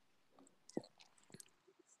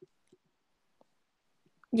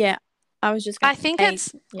 yeah. I was just I gonna think say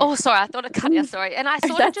it's, yeah. oh, sorry, I thought it cut you, sorry. And I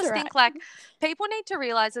sort of That's all just right. think like people need to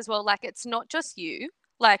realize as well, like it's not just you.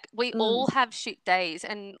 Like we Mm, all have shit days,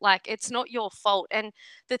 and like it's not your fault. And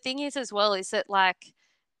the thing is as well is that like,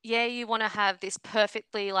 yeah, you want to have this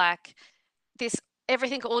perfectly like this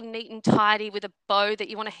everything all neat and tidy with a bow that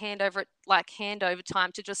you want to hand over it, like hand over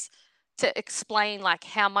time to just to explain like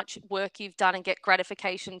how much work you've done and get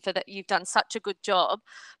gratification for that you've done such a good job.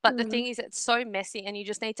 But the mm, thing is, it's so messy, and you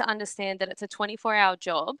just need to understand that it's a 24-hour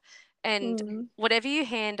job, and mm. whatever you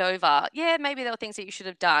hand over, yeah, maybe there were things that you should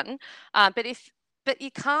have done, but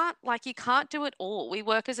you can't do it all. We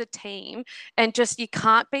work as a team, and just you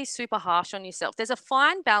can't be super harsh on yourself. There's a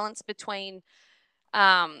fine balance between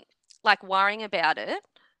um, like worrying about it,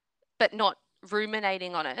 but not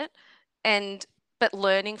ruminating on it, and but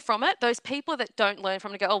learning from it. Those people that don't learn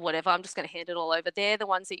from it go, oh, whatever, I'm just going to hand it all over. They're the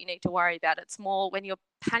ones that you need to worry about. It's more when you're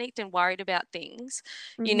panicked and worried about things,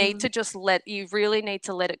 Mm-hmm. you really need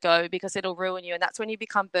to let it go, because it'll ruin you. And that's when you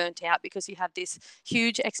become burnt out, because you have this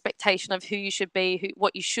huge expectation of who you should be,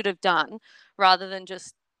 what you should have done, rather than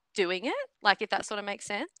just doing it. Like, if that sort of makes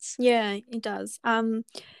sense. Yeah, it does. And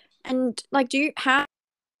like, do you have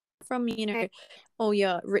from all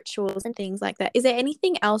your rituals and things like that? Is there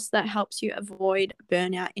anything else that helps you avoid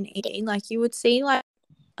burnout in eating? Like you would see like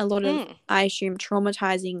a lot of, Mm, I assume,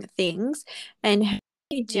 traumatizing things, and how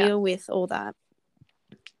do you yeah. deal with all that?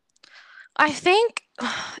 I think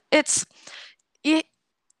it's you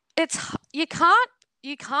it's you can't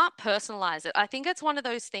personalize it. I think it's one of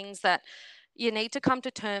those things that you need to come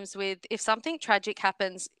to terms with. If something tragic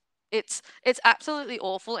happens, it's absolutely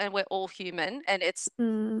awful, and we're all human, and it's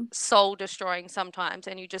Mm, soul destroying sometimes,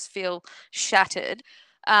 and you just feel shattered.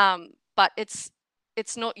 But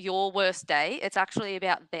it's not your worst day. It's actually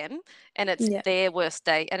about them, and it's yeah. their worst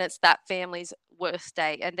day, and it's that family's worst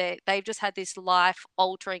day, and they've just had this life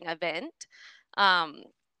altering event, um,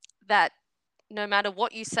 that no matter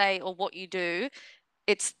what you say or what you do,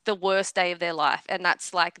 it's the worst day of their life, and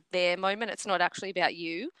that's like their moment. It's not actually about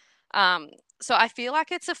you. Um, so I feel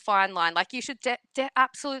like it's a fine line. Like you should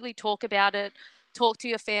absolutely talk about it, talk to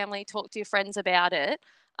your family, talk to your friends about it,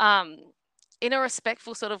 um, in a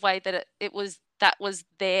respectful sort of way that that was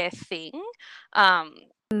their thing. Um,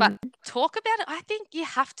 but talk about it. I think you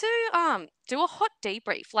have to do a hot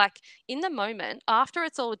debrief, like in the moment after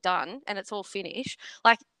it's all done and it's all finished.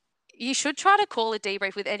 Like you should try to call a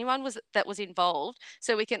debrief with anyone that was involved,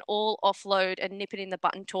 so we can all offload and nip it in the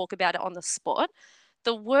butt and talk about it on the spot.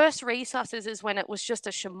 The worst resources is when it was just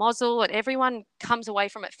a schmozzle and everyone comes away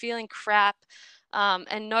from it feeling crap,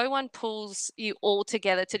 and no one pulls you all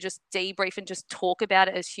together to just debrief and just talk about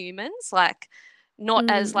it as humans, like not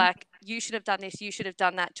as like you should have done this, you should have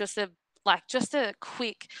done that. Just a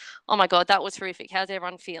quick, oh my god, that was horrific. How's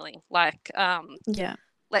everyone feeling? Like, yeah.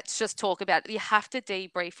 Let's just talk about it. You have to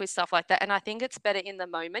debrief with stuff like that. And I think it's better in the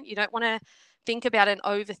moment. You don't want to think about it and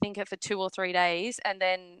overthink it for 2 or 3 days, and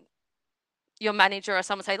then your manager or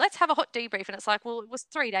someone say, let's have a hot debrief. And it's like, well, it was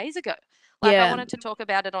 3 days ago. Like I wanted to talk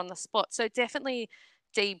about it on the spot. So definitely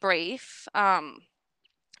debrief.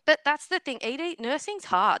 But that's the thing. ED nursing's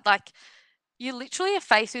hard. Like you literally are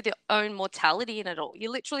faced with your own mortality in it all.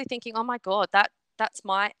 You're literally thinking, oh my God,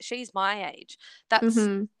 she's my age. That's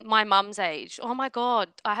my mum's age. Oh my God,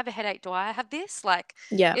 I have a headache. Do I have this? Like,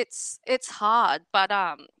 it's hard, but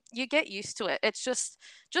you get used to it. It's just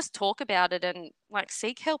talk about it and like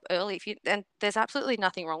seek help early and there's absolutely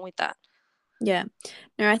nothing wrong with that. Yeah.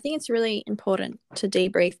 No, I think it's really important to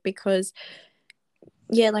debrief because,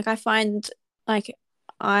 like I find like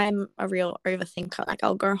I'm a real overthinker. Like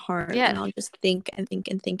I'll go home and I'll just think and think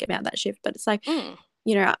and think about that shift. But it's like,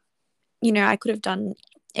 I could have done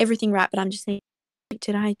everything right, but I'm just thinking,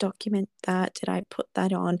 did I document that? Did I put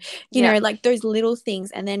that on? You know, like those little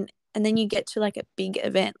things. And then you get to like a big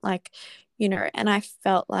event, like, and I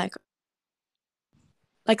felt like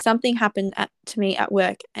something happened to me at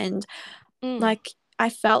work, and like I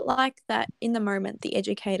felt like that in the moment the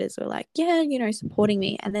educators were like, supporting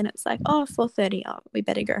me, and then it's like, 4:30, we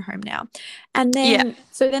better go home now. And then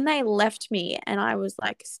so then they left me and I was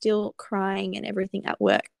like still crying and everything at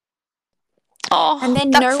work. Oh, and then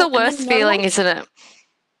that's the worst feeling, isn't it?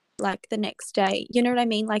 Like the next day, you know what I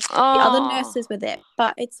mean? Like the other nurses were there,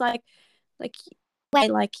 but it's like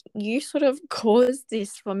you sort of caused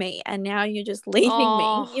this for me and now you're just leaving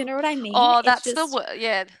me. You know what I mean? Oh, that's just, the worst.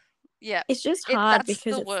 Yeah. It's just hard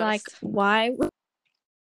because it's like, why?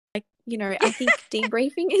 Like, I think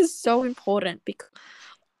debriefing is so important because,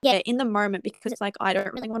 in the moment, because it's like, I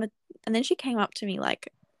don't really want to. And then she came up to me like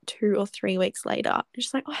 2 or 3 weeks later. And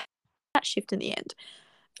she's like, that shift in the end.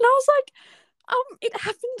 And I was like, it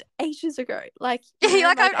happened ages ago. Like,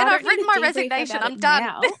 I've written my resignation. I'm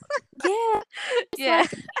done. Yeah.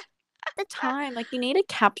 Like, at the time, like you need to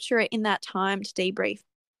capture it in that time to debrief.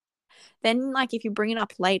 Then, like, if you bring it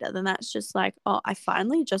up later, then that's just like, I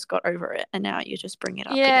finally just got over it, and now you just bring it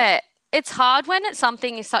up. Yeah, again. It's hard when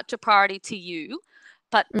something is such a priority to you,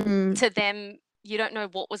 but to them, you don't know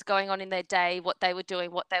what was going on in their day, what they were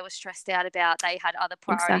doing, what they were stressed out about. They had other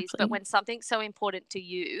priorities. Exactly. But when something's so important to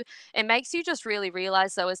you, it makes you just really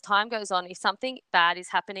realize, though, as time goes on, if something bad is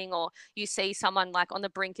happening or you see someone like on the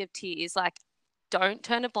brink of tears, like, don't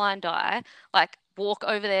turn a blind eye. Like, walk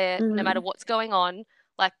over there no matter what's going on.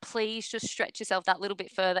 Like, please just stretch yourself that little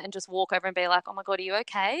bit further and just walk over and be like, oh my God, are you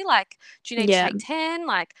okay? Like, do you need to take 10?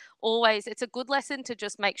 Like, always, it's a good lesson to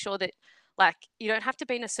just make sure that, like, you don't have to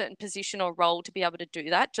be in a certain position or role to be able to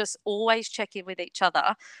do that. Just always check in with each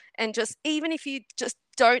other. And just, even if you just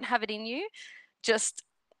don't have it in you, just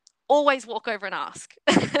always walk over and ask.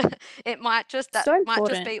 It might just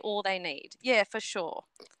be all they need. Yeah, for sure.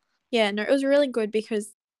 Yeah, no, it was really good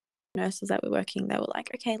because nurses that were working, they were like,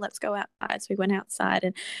 okay, let's go outside. So we went outside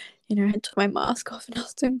and, I took my mask off and I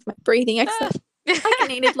was doing my breathing exercise. I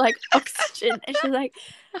needed like oxygen. And she's like,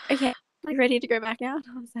 okay, are you ready to go back now? And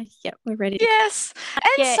I was like, yep, we're ready. Yes.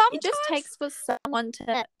 And sometimes it just takes for someone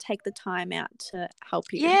to take the time out to help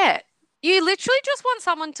you. Yeah. You literally just want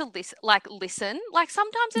someone to listen. Like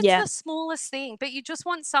sometimes it's the smallest thing, but you just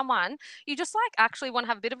want someone, you just like actually want to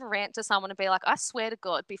have a bit of a rant to someone and be like, I swear to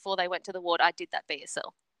God, before they went to the ward, I did that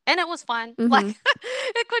BSL. And it was fine. Like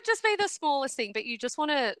it could just be the smallest thing, but you just want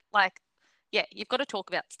to you've got to talk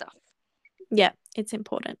about stuff. Yeah, it's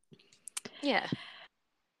important. Yeah.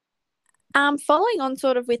 Following on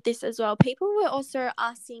sort of with this as well, people were also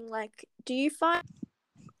asking, like, do you find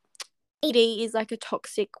ED is like a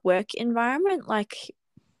toxic work environment? Like,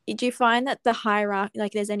 do you find that the hierarchy,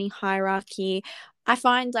 like there's any hierarchy? I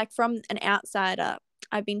find like from an outsider,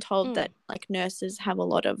 I've been told Mm. that like nurses have a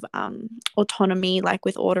lot of autonomy, like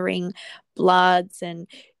with ordering bloods and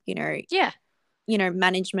Yeah.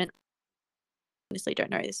 management. Honestly, don't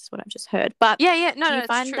know. This is what I've just heard. But Yeah. No, do you it's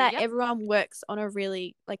find true. that Yep. everyone works on a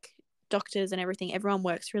really like doctors and everything? Everyone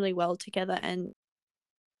works really well together, and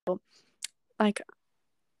like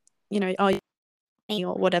oh,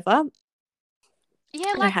 or whatever. Yeah, I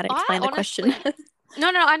don't know like how to I explain the question. honestly,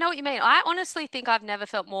 no, I know what you mean. I honestly think I've never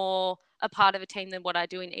felt more a part of a team than what I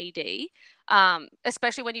do in ED.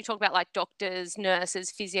 Especially when you talk about like doctors,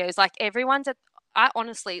 nurses, physios, like everyone's at, I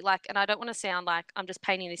honestly like, and I don't want to sound like I'm just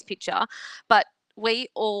painting this picture, but we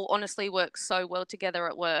all honestly work so well together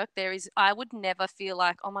at work. I would never feel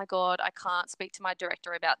like, oh my God, I can't speak to my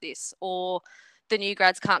director about this, or the new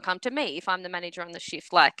grads can't come to me if I'm the manager on the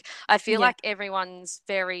shift. Like, I feel Yeah. like everyone's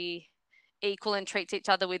very equal and treats each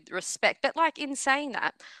other with respect. But like in saying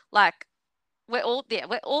that, like we're all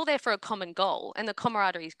there for a common goal, and the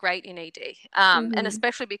camaraderie is great in ED. And Mm-hmm.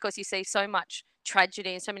 especially because you see so much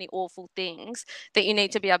tragedy and so many awful things that you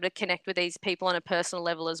need to be able to connect with these people on a personal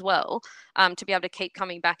level as well, to be able to keep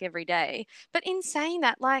coming back every day. But in saying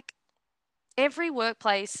that, like every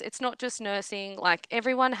workplace, it's not just nursing, like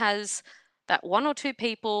everyone has that one or two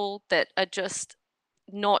people that are just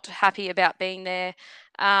not happy about being there.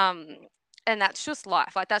 Um, and that's just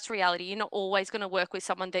life. Like that's reality. You're not always going to work with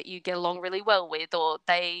someone that you get along really well with, or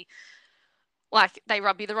they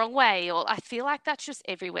rub you the wrong way, or I feel like that's just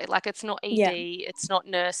everywhere. Like it's not Yeah. ED, it's not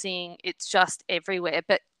nursing, it's just everywhere.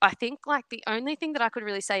 But I think like the only thing that I could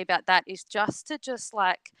really say about that is just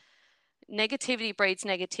like negativity breeds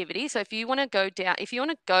negativity. So if you want to go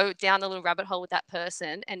down the little rabbit hole with that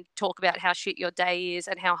person and talk about how shit your day is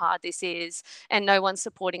and how hard this is, and no one's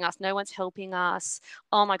supporting us, no one's helping us,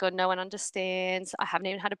 oh my God, no one understands, I haven't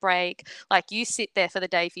even had a break. Like you sit there for the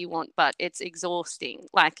day if you want, but it's exhausting.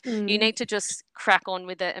 Like you Mm. need to just crack on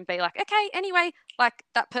with it and be like, okay, anyway, like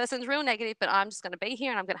that person's real negative, but I'm just going to be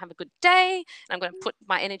here and I'm going to have a good day and I'm going to put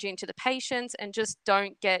my energy into the patients, and just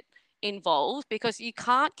don't get involved, because you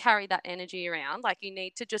can't carry that energy around. Like you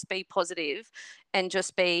need to just be positive and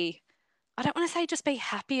just be, I don't want to say just be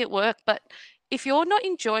happy at work, but if you're not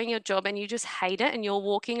enjoying your job and you just hate it and you're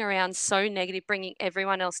walking around so negative, bringing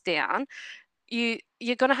everyone else down,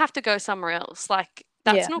 you're going to have to go somewhere else. Like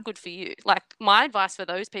that's Yeah. not good for you. Like my advice for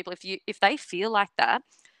those people, if they feel like that,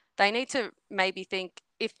 they need to maybe think,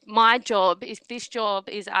 if this job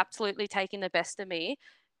is absolutely taking the best of me,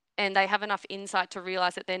 and they have enough insight to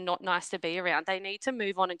realize that they're not nice to be around, they need to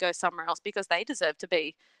move on and go somewhere else, because they deserve to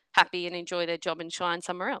be happy and enjoy their job and shine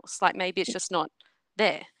somewhere else. Like maybe it's just not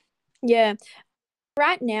there. Yeah.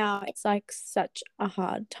 Right now, it's like such a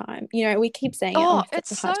hard time. We keep saying it, Oh, oh, such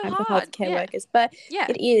it's a so hard time for hard. healthcare Yeah. workers, but Yeah.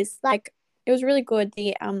 it is like it was really good.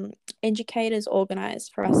 The educators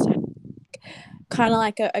organized for us to kind of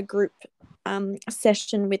like a group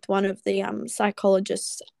session with one of the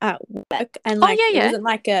psychologists at work, and Oh, like yeah, it yeah. wasn't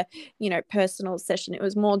like a personal session. It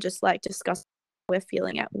was more just like discussing how we're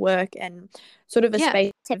feeling at work and sort of a Yeah.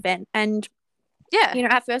 space event. And Yeah.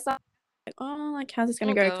 at first I was like, oh, like how's this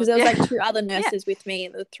gonna Oh, go, because God. there was Yeah. like two other Yeah. nurses with me,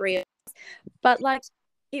 the three of us, but like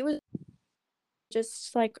it was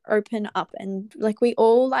just like open up, and like we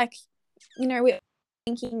all like we're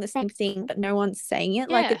thinking the same thing, but no one's saying it.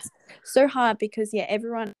 Like Yeah. it's so hard, because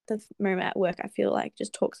everyone at the moment at work, I feel like,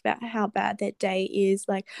 just talks about how bad their day is,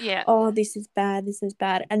 like, Yeah. oh, this is bad,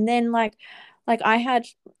 and then like I had,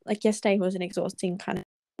 like, yesterday was an exhausting kind of,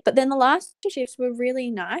 but then the last two shifts were really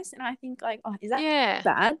nice, and I think like, oh, is that Yeah.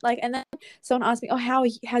 bad? Like, and then someone asked me, oh,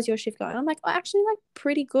 how's your shift going? I'm like, oh, actually, like,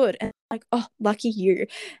 pretty good. And like, oh, lucky you.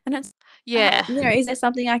 And it's Yeah. is there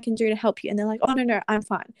something I can do to help you? And they're like, oh, no, I'm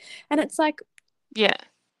fine. And it's like, Yeah.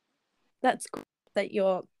 that's great that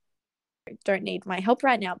you don't need my help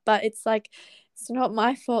right now, but it's like, it's not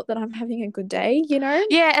my fault that I'm having a good day.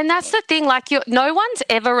 Yeah, and that's the thing. Like, no one's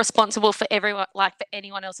ever responsible for everyone, like for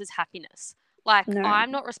anyone else's happiness. Like, No.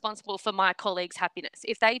 I'm not responsible for my colleagues' happiness.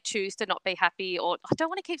 If they choose to not be happy, or I don't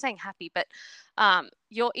want to keep saying happy, but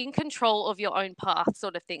you're in control of your own path,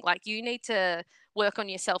 sort of thing. Like, you need to work on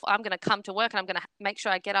yourself. I'm going to come to work and I'm going to make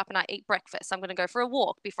sure I get up and I eat breakfast. I'm going to go for a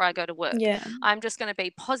walk before I go to work. Yeah. I'm just going to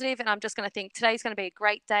be positive, and I'm just going to think today's going to be a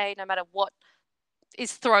great day, no matter what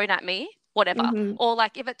is thrown at me, whatever. Mm-hmm. Or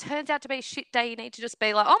like if it turns out to be a shit day, you need to just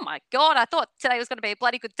be like, oh my God, I thought today was going to be a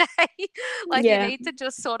bloody good day. Like you Yeah. need to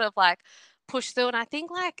just sort of like push through. And I think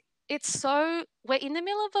like we're in the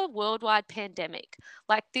middle of a worldwide pandemic.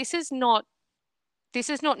 Like this is not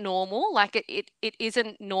normal. Like it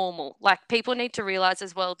isn't normal. Like people need to realize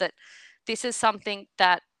as well that this is something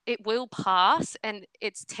that it will pass, and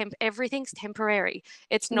everything's temporary.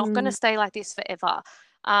 It's not going to stay like this forever.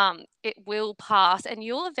 It will pass, and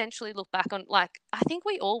you'll eventually look back on, like, I think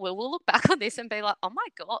we all will. We'll look back on this and be like, oh my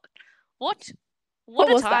God, what What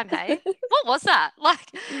a was that? time, hey? What was that?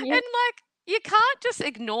 Like, and Yeah. like, you can't just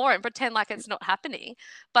ignore it and pretend like it's not happening.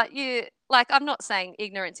 But like, I'm not saying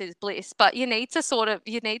ignorance is bliss, but you need to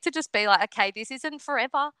just be like, okay, this isn't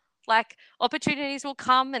forever. Like, opportunities will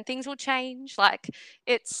come and things will change. Like,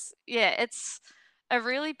 it's a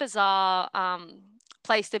really bizarre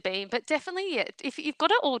place to be. But definitely, yeah, if you've got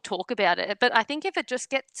to all talk about it. But I think if it just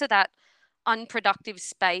gets to that unproductive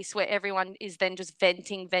space where everyone is then just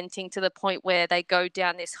venting to the point where they go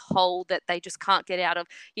down this hole that they just can't get out of,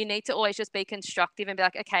 you need to always just be constructive and be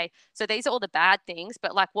like, okay, so these are all the bad things,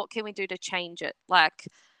 but like, what can we do to change it? Like,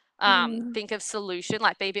 Mm. think of solution,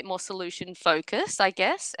 like be a bit more solution focused, I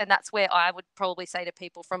guess. And that's where I would probably say to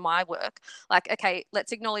people from my work, like, okay,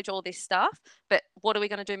 let's acknowledge all this stuff, but what are we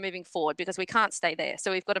going to do moving forward? Because we can't stay there.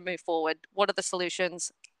 So we've got to move forward. What are the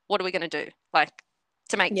solutions? What are we going to do? Like,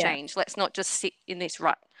 to make Yeah. change. Let's not just sit in this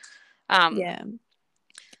rut. Um, Yeah.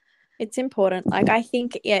 It's important. Like, I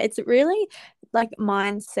think, yeah, it's really like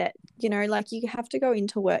mindset, you know, like you have to go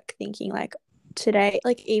into work thinking like today,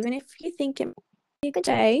 like even if you think it might be a good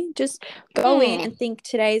day, just go in and think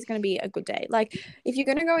today is going to be a good day. Like, if you're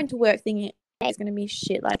going to go into work thinking it's going to be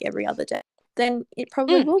shit like every other day, then it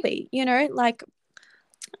probably will be, you know, like.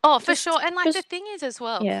 Oh, for sure. And like, the thing is as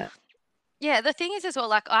well, Yeah. yeah, the thing is as well,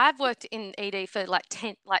 like, I've worked in ED for like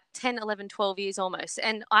 10, 11, 12 years almost.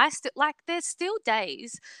 And I still, like, there's still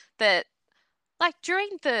days that, like,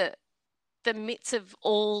 during the midst of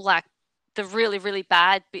all, like, the really, really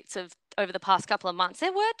bad bits of over the past couple of months,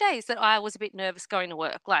 there were days that I was a bit nervous going to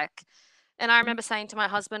work. Like, and I remember saying to my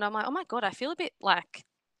husband, I'm like, oh my God, I feel a bit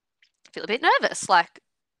nervous, like,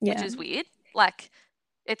 which Yeah. is weird. Like,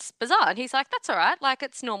 it's bizarre. And he's like, that's all right. Like,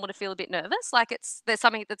 it's normal to feel a bit nervous. Like, there's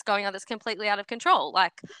something that's going on that's completely out of control.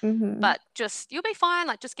 Like, but just, you'll be fine.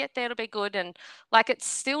 Like, just get there. It'll be good. And like, it's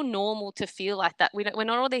still normal to feel like that. We're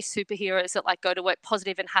not all these superheroes that like go to work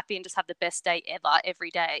positive and happy and just have the best day ever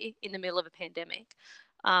every day in the middle of a pandemic.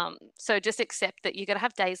 So just accept that you're going to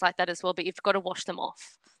have days like that as well, but you've got to wash them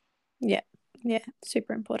off. Yeah. Yeah.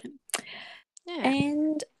 Super important. Yeah.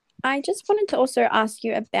 And I just wanted to also ask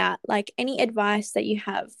you about like any advice that you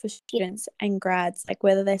have for students and grads, like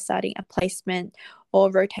whether they're starting a placement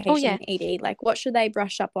or rotation in ED, like what should they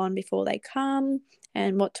brush up on before they come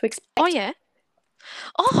and what to expect? Oh, yeah.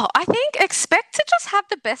 Oh, I think expect to just have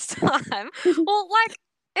the best time. Well, like,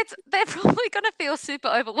 they're probably going to feel super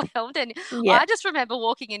overwhelmed. And Yeah. I just remember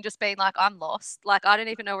walking in just being like, I'm lost. Like, I don't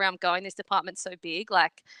even know where I'm going. This department's so big.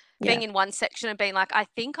 Like, being in one section and being like, I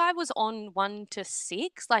think I was on 1 to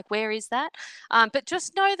 6. Like, where is that? But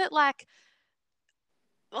just know that, like,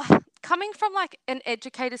 coming from like an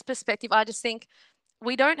educator's perspective, I just think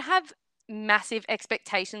we don't have massive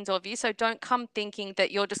expectations of you. So don't come thinking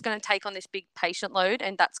that you're just going to take on this big patient load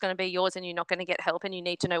and that's going to be yours and you're not going to get help and you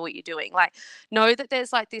need to know what you're doing. Like, know that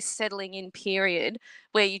there's like this settling in period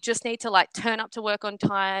where you just need to like turn up to work on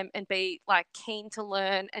time and be like keen to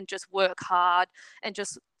learn and just work hard and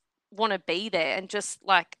just want to be there and just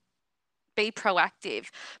like be proactive.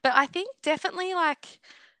 But I think definitely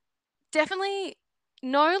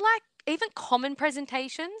know like even common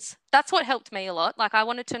presentations. That's what helped me a lot. Like, I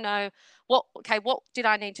wanted to know what did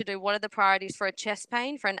I need to do? What are the priorities for a chest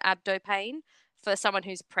pain, for an abdo pain, for someone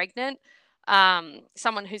who's pregnant,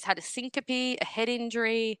 someone who's had a syncope, a head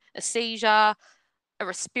injury, a seizure, a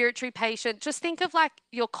respiratory patient. Just think of like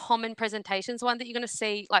your common presentations, one that you're going to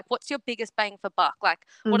see, like what's your biggest bang for buck? Like,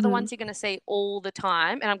 what are the ones you're going to see all the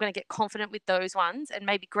time? And I'm going to get confident with those ones and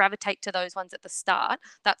maybe gravitate to those ones at the start.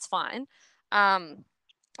 That's fine.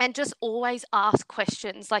 And just always ask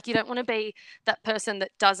questions. Like, you don't want to be that person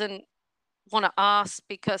that doesn't want to ask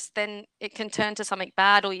because then it can turn to something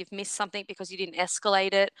bad or you've missed something because you didn't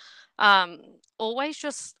escalate it. Always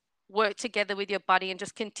just work together with your buddy and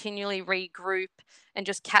just continually regroup and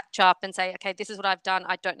just catch up and say, okay, this is what I've done.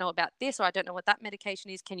 I don't know about this, or I don't know what that medication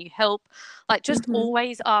is. Can you help? Like, just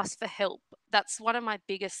always ask for help. That's one of my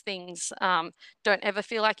biggest things. Don't ever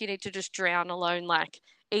feel like you need to just drown alone. Like,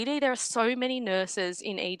 ED, there are so many nurses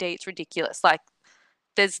in ED, it's ridiculous. Like,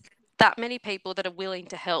 there's that many people that are willing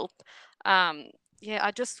to help. Yeah,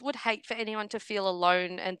 I just would hate for anyone to feel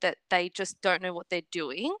alone and that they just don't know what they're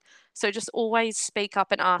doing. So just always speak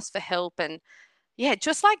up and ask for help. And yeah,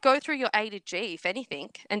 just like go through your A to G, if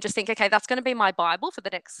anything, and just think, okay, that's going to be my Bible for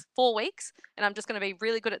the next 4 weeks. And I'm just going to be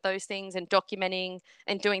really good at those things and documenting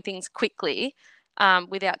and doing things quickly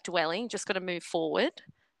without dwelling, just got to move forward.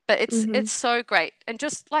 But it's so great. And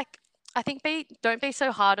just like, I think don't be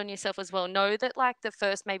so hard on yourself as well. Know that like the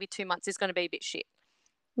first maybe 2 months is going to be a bit shit.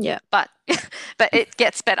 Yeah. but but it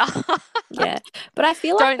gets better. Yeah. But I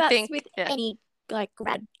feel like Don't that's think, with yeah. any like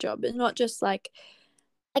grad job. It's not just like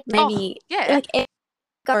Oh, maybe yeah. like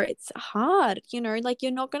it's hard, like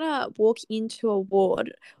you're not gonna walk into a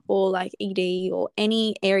ward or like ED or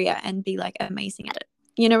any area and be like amazing at it.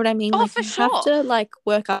 You know what I mean? Oh, Like for you have sure. to like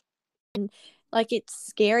work up, and like it's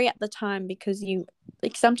scary at the time because you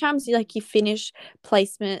like sometimes you finish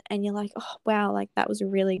placement and you're like, oh wow, like that was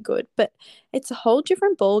really good. But it's a whole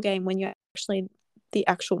different ball game when you're actually the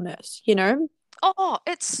actual nurse. Oh,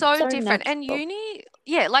 it's so So different. And natural. uni,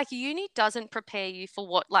 yeah, like uni doesn't prepare you for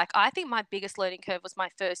what, like, I think my biggest learning curve was my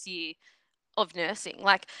first year of nursing.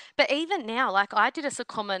 Like, but even now, like, I did a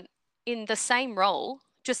secondment in the same role,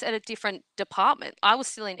 just at a different department. I was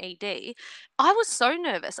still in ED. I was so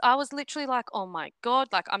nervous. I was literally like, oh my God,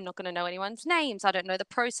 like, I'm not going to know anyone's names. I don't know the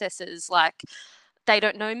processes. Like, they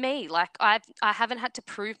don't know me. Like, I haven't had to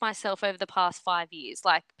prove myself over the past 5 years.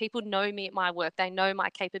 Like, people know me at my work. They know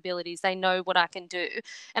my capabilities. They know what I can do.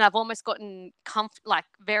 And I've almost gotten like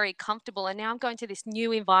very comfortable. And now I'm going to this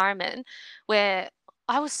new environment where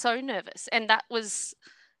I was so nervous, and that was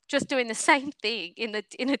just doing the same thing in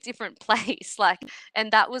a different place. Like,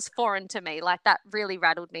 and that was foreign to me. Like, that really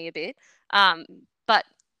rattled me a bit. Um, but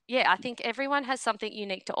yeah, I think everyone has something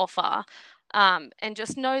unique to offer. And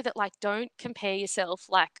just know that, like, don't compare yourself.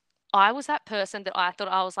 Like, I was that person that I thought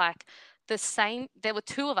I was like the same. There were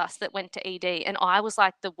two of us that went to ED, and I was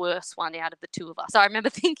like the worst one out of the two of us. I remember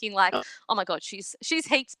thinking like, oh my God, she's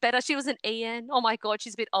heaps better. She was an EN. Oh my God,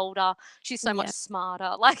 she's a bit older. She's so much Yeah,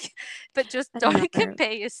 smarter. Like, but just I don't know.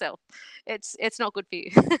 compare yourself. It's not good for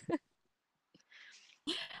you.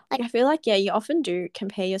 Like I feel like yeah, you often do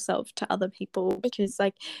compare yourself to other people because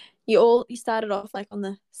like you started off like on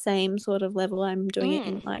the same sort of level. I'm doing it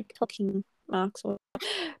in Mm, like talking marks or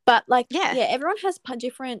but like yeah. yeah, everyone has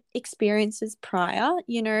different experiences prior,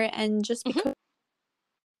 and just Hmm. because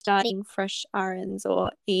starting fresh RNs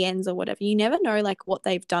or ENs or whatever, you never know like what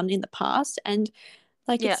they've done in the past, and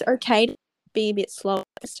like Yeah. it's okay to be a bit slow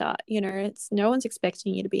at the start, it's no one's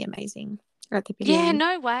expecting you to be amazing at the Yeah, beginning.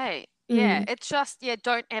 no way. Yeah, Mm. it's just, yeah,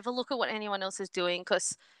 don't ever look at what anyone else is doing,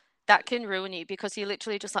 because that can ruin you, because you're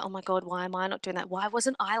literally just like, oh my God, why am I not doing that? Why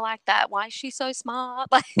wasn't I like that? Why is she so smart?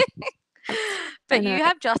 Like, I but know. you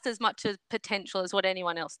have just as much as potential as what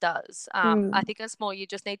anyone else does. I Mm. think it's more you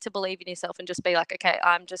just need to believe in yourself and just be like, okay,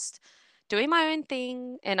 I'm just doing my own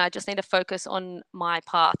thing, and I just need to focus on my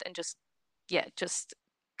path and just, yeah, just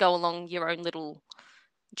go along your own little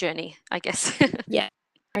journey, I guess. Yeah,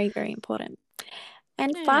 very, very important.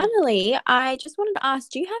 And Yeah. finally, I just wanted to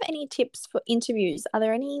ask, do you have any tips for interviews? Are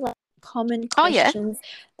there any like common Oh, yeah. questions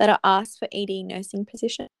that are asked for ED nursing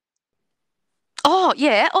position? Oh,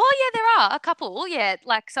 yeah. Oh, yeah, there are a couple. Yeah,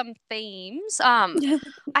 like some themes.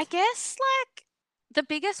 I guess like the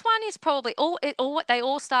biggest one is probably all they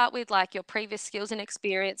all start with like your previous skills and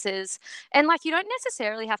experiences. And like you don't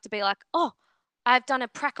necessarily have to be like, "Oh, I've done a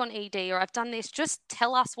prac on ED or I've done this." Just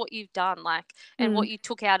tell us what you've done, like, and Mm, what you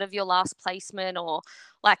took out of your last placement, or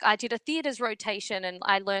like I did a theaters rotation and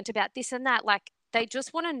I learned about this and that. Like, they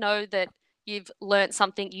just want to know that you've learned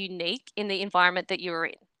something unique in the environment that you were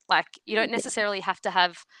in. Like, you don't yeah, necessarily have to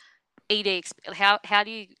have ED. How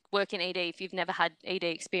do you work in ED if you've never had ED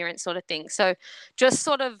experience, sort of thing? So just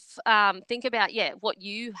sort of think about, yeah, what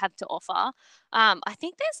you have to offer. I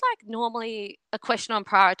think there's like normally a question on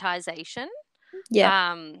prioritization. yeah,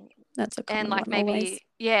 Um, that's a and common like one always. maybe,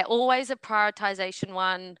 yeah, always a prioritization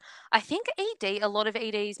one. I think ED, a lot of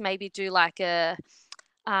EDs maybe do like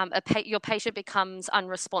your patient becomes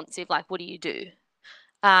unresponsive. Like, what do you do?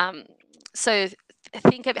 Um, so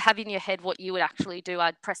think of have in your head what you would actually do.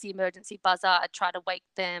 I'd press the emergency buzzer. I'd try to wake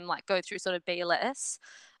them, like go through sort of BLS.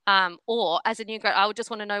 Or as a new grad, I would just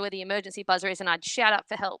want to know where the emergency buzzer is, and I'd shout out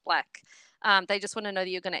for help. Like, they just want to know that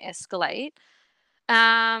you're going to escalate.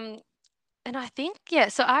 Um, and I think, yeah,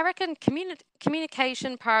 so I reckon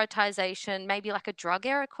communication, prioritization, maybe like a drug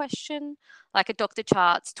error question, like a doctor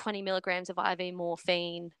charts 20 milligrams of IV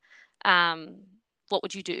morphine. Um, what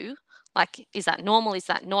would you do? Like, is that normal? Is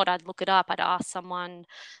that not? I'd look it up. I'd ask someone.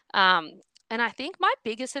 Um, and I think my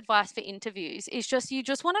biggest advice for interviews is just you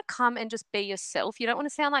just want to come and just be yourself. You don't want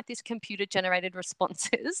to sound like this computer generated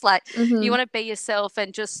responses. Like, you Mm-hmm. want to be yourself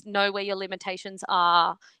and just know where your limitations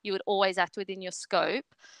are. You would always act within your scope.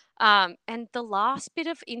 And the last bit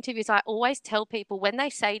of interviews, I always tell people when they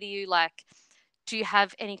say to you, like, do you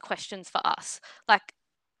have any questions for us? Like,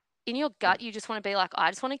 in your gut, you just want to be like,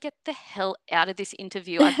 I just want to get the hell out of this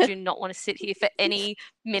interview. I do not want to sit here for any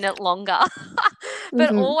minute longer. But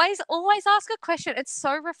Mm-hmm. always ask a question. It's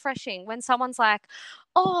so refreshing when someone's like,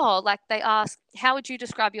 oh, like they ask, how would you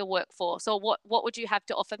describe your workforce, or what would you have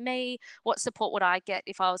to offer me? What support would I get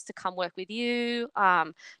if I was to come work with you?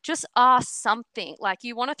 Just ask something. Like,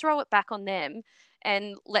 you want to throw it back on them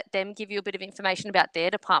and let them give you a bit of information about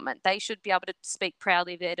their department. They should be able to speak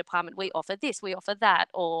proudly of their department. We offer this, we offer that.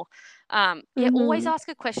 Or yeah, always Mm-hmm. ask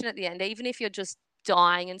a question at the end, even if you're just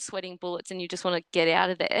dying and sweating bullets and you just want to get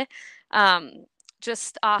out of there. Um,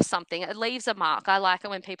 just ask something. It leaves a mark. I like it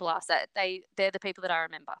when people ask that. They're the people that I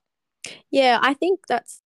remember. Yeah, I think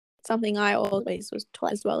that's something I always was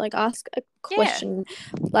taught as well. Like, ask a Yeah. question,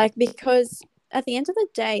 like, because at the end of the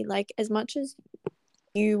day, like, as much as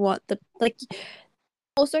you want the, like, you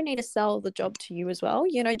also need to sell the job to you as well.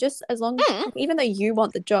 You know, just as long, Mm, like, even though you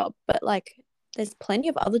want the job, but like, there's plenty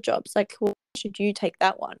of other jobs. Like, well, should you take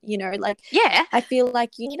that one? You know, like, yeah. I feel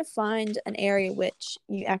like you need to find an area which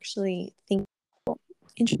you actually think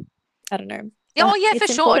interesting. I don't know, Oh but yeah, for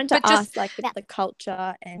it's sure. important to But just ask like about the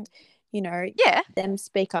culture and, you know, yeah. them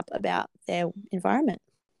speak up about their environment.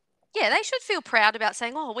 Yeah, they should feel proud about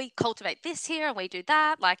saying, "Oh, we cultivate this here and we do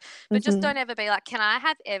that." Like, but just Mm-hmm. don't ever be like, "Can I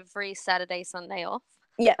have every Saturday, Sunday off?"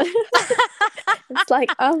 Yeah. It's like,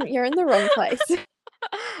 you're in the wrong place.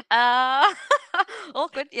 uh,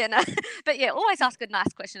 awkward. Yeah, no. But yeah, always ask a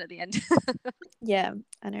nice question at the end. Yeah,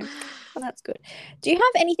 I know. Well, that's good. Do you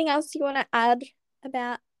have anything else you want to add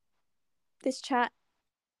about this chat?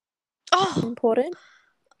 Oh, Important.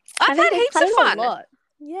 I I've think had we've heaps of covered a fun. lot.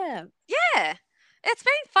 Yeah. Yeah. It's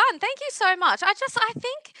been fun. Thank you so much. I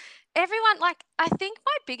think everyone, like, I think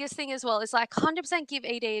my biggest thing as well is like 100% give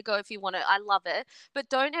ED a go if you want it. I love it. But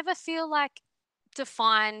don't ever feel like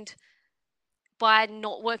defined by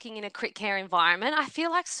not working in a crit care environment. I feel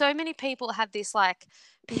like so many people have this like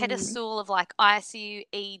Mm. pedestal of like ICU,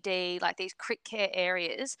 ED, like these crit care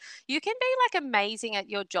areas. You can be like amazing at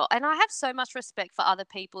your job. And I have so much respect for other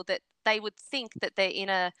people that they would think that they're in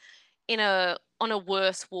a on a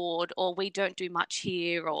worse ward, or we don't do much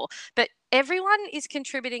here, or but everyone is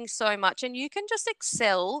contributing so much and you can just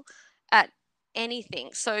excel at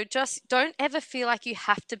anything. So just don't ever feel like you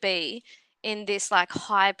have to be in this like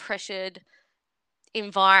high pressured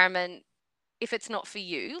environment if it's not for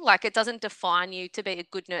you. Like, it doesn't define you to be a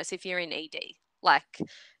good nurse if you're in ED. Like,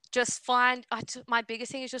 just find my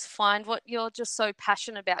biggest thing is just find what you're just so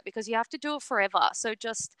passionate about, because you have to do it forever. So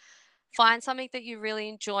just find something that you really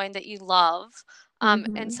enjoy and that you love. And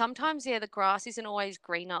Mm-hmm. sometimes, yeah, the grass isn't always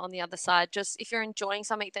greener on the other side. Just if you're enjoying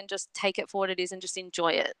something, then just take it for what it is and just enjoy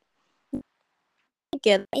it.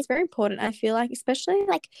 Yeah, it's very important. I feel like, especially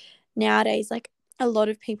like nowadays, like a lot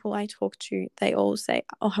of people I talk to, they all say,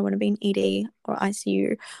 "Oh, I want to be in ED or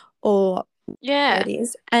ICU or whatever Yeah. it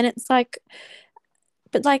is," and it's like,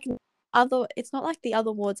 but like it's not like the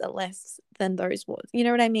other wards are less than those wards. You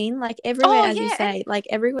know what I mean? Like everywhere, Oh, as you yeah. And say, like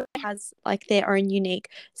everywhere has like their own unique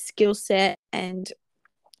skill set, and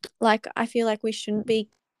like I feel like we shouldn't be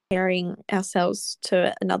comparing ourselves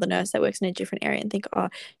to another nurse that works in a different area and think, oh,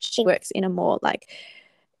 she works in a more like,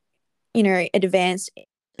 you know, advanced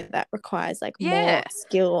that requires like more yeah.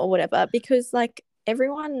 skill or whatever, because like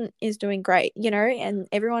everyone is doing great, you know, and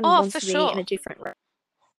everyone Oh, wants for to be in a sure. different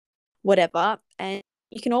whatever, and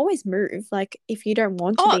you can always move. Like if you don't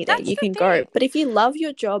want to Oh, be there, that's you the can go, thing. but if you love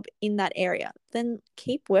your job in that area, then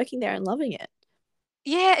keep working there and loving it.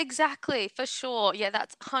 Yeah, exactly. For sure. Yeah,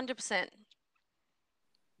 that's 100%.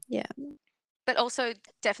 Yeah. But also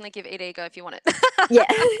definitely give ED a go if you want it. Yeah.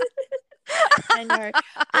 I know.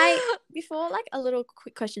 I before like a little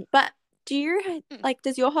quick question, but do you Mm. like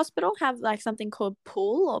does your hospital have like something called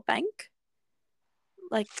pool or bank?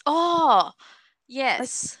 Like Oh, like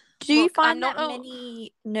yes. do you Look, I'm find not that a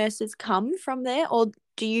many nurses come from there, or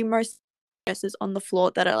do you most nurses on the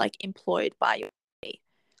floor that are like employed by your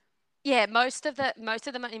yeah, most of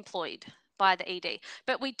them are employed by the ED.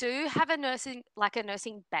 But we do have a nursing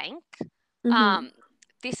bank. Mm-hmm. Um,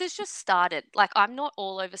 this has just started. Like, I'm not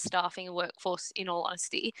all over staffing a workforce, in all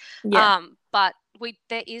honesty. Yeah. But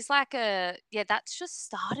there is like a yeah, that's just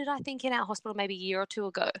started, I think, in our hospital maybe a year or two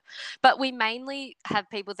ago. But we mainly have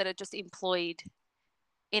people that are just employed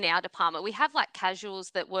in our department. We have like casuals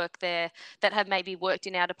that work there that have maybe worked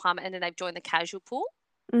in our department and then they've joined the casual pool.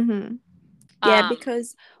 Mm-hmm. Yeah, Um,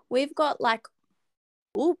 because we've got like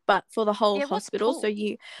pool, but for the whole yeah, what's hospital.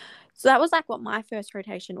 pool? So that was like what my first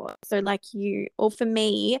rotation was. So like or for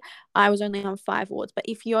me, I was only on 5 wards. But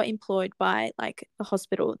if you're employed by like the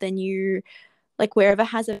hospital, then you like wherever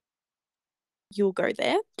has a you'll go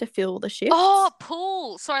there to fill the shifts. Oh,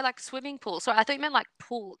 pool. Sorry, like swimming pool. Sorry, I thought you meant like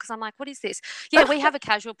pool because I'm like, what is this? Yeah, we have a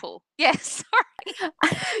casual pool. Yeah, sorry.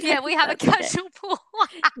 Yeah, we have a That's okay. casual pool.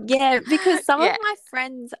 Yeah, because some of Yeah. my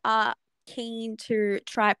friends are keen to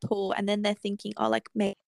try pool and then they're thinking, oh, like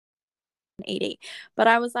maybe ED. But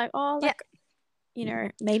I was like, oh, Yeah. like, you know,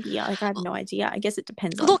 maybe like I have no idea. I guess it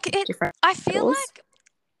depends on Look, different I feel levels.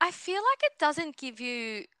 like it doesn't give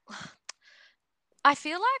you. I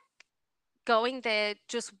feel like going there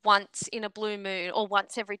just once in a blue moon or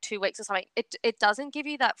once every 2 weeks or something, it doesn't give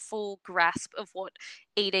you that full grasp of what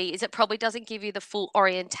ED is. It probably doesn't give you the full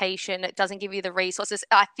orientation. It doesn't give you the resources.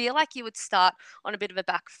 I feel like you would start on a bit of a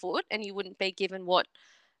back foot and you wouldn't be given what,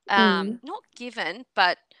 not given,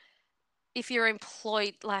 but if you're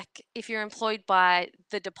employed by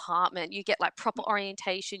the department, you get like proper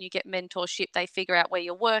orientation, you get mentorship, they figure out where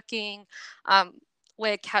you're working.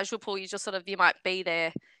 Where casual pool, you might be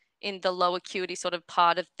there in the low acuity sort of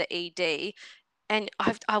part of the ED. And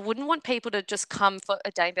I wouldn't want people to just come for a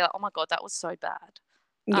day and be like, oh my God, that was so bad.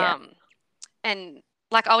 Yeah. And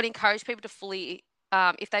like I would encourage people to fully,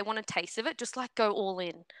 if they want a taste of it, just like go all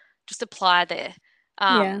in, just apply there.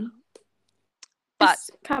 Yeah. But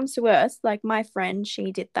comes to worse, like my friend,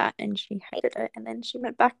 she did that and she hated it, and then she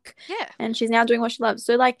went back. Yeah. And she's now doing what she loves.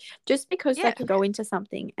 So like, just because Yeah. they can go into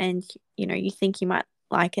something and you know you think you might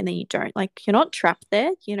like and then you don't, like you're not trapped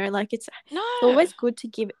there. You know, like it's always good to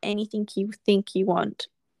give anything you think you want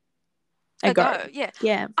a go.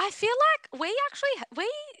 Yeah. I feel like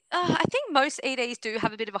I think most EDs do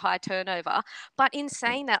have a bit of a high turnover, but in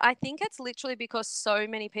saying that, I think it's literally because so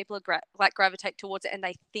many people are gravitate towards it and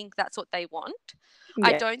they think that's what they want. Yeah.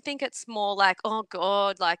 I don't think it's more like, oh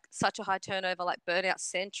God, like such a high turnover, like burnout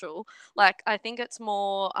central. Like I think it's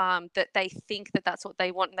more that they think that that's what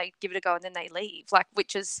they want and they give it a go and then they leave, like,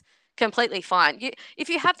 which is completely fine. If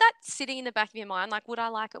you have that sitting in the back of your mind, like, would I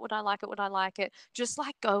like it? Would I like it? Would I like it? Just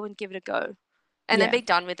like go and give it a go and then be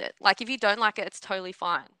done with it. Like if you don't like it, it's totally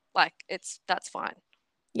fine. Like that's fine.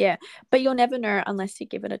 Yeah. But you'll never know unless you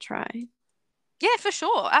give it a try. Yeah, for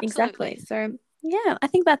sure. Absolutely. Exactly. So yeah, I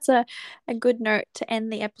think that's a good note to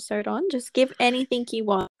end the episode on. Just give anything you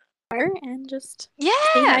want and just see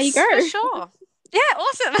how you go. For sure. Yeah,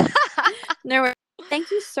 awesome. No worries. Thank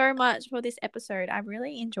you so much for this episode. I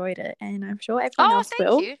really enjoyed it, and I'm sure everyone else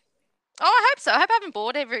will. Thank you. Oh, I hope so. I hope I haven't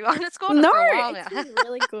bored everyone. It's gone on for a while now. It's been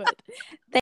really good.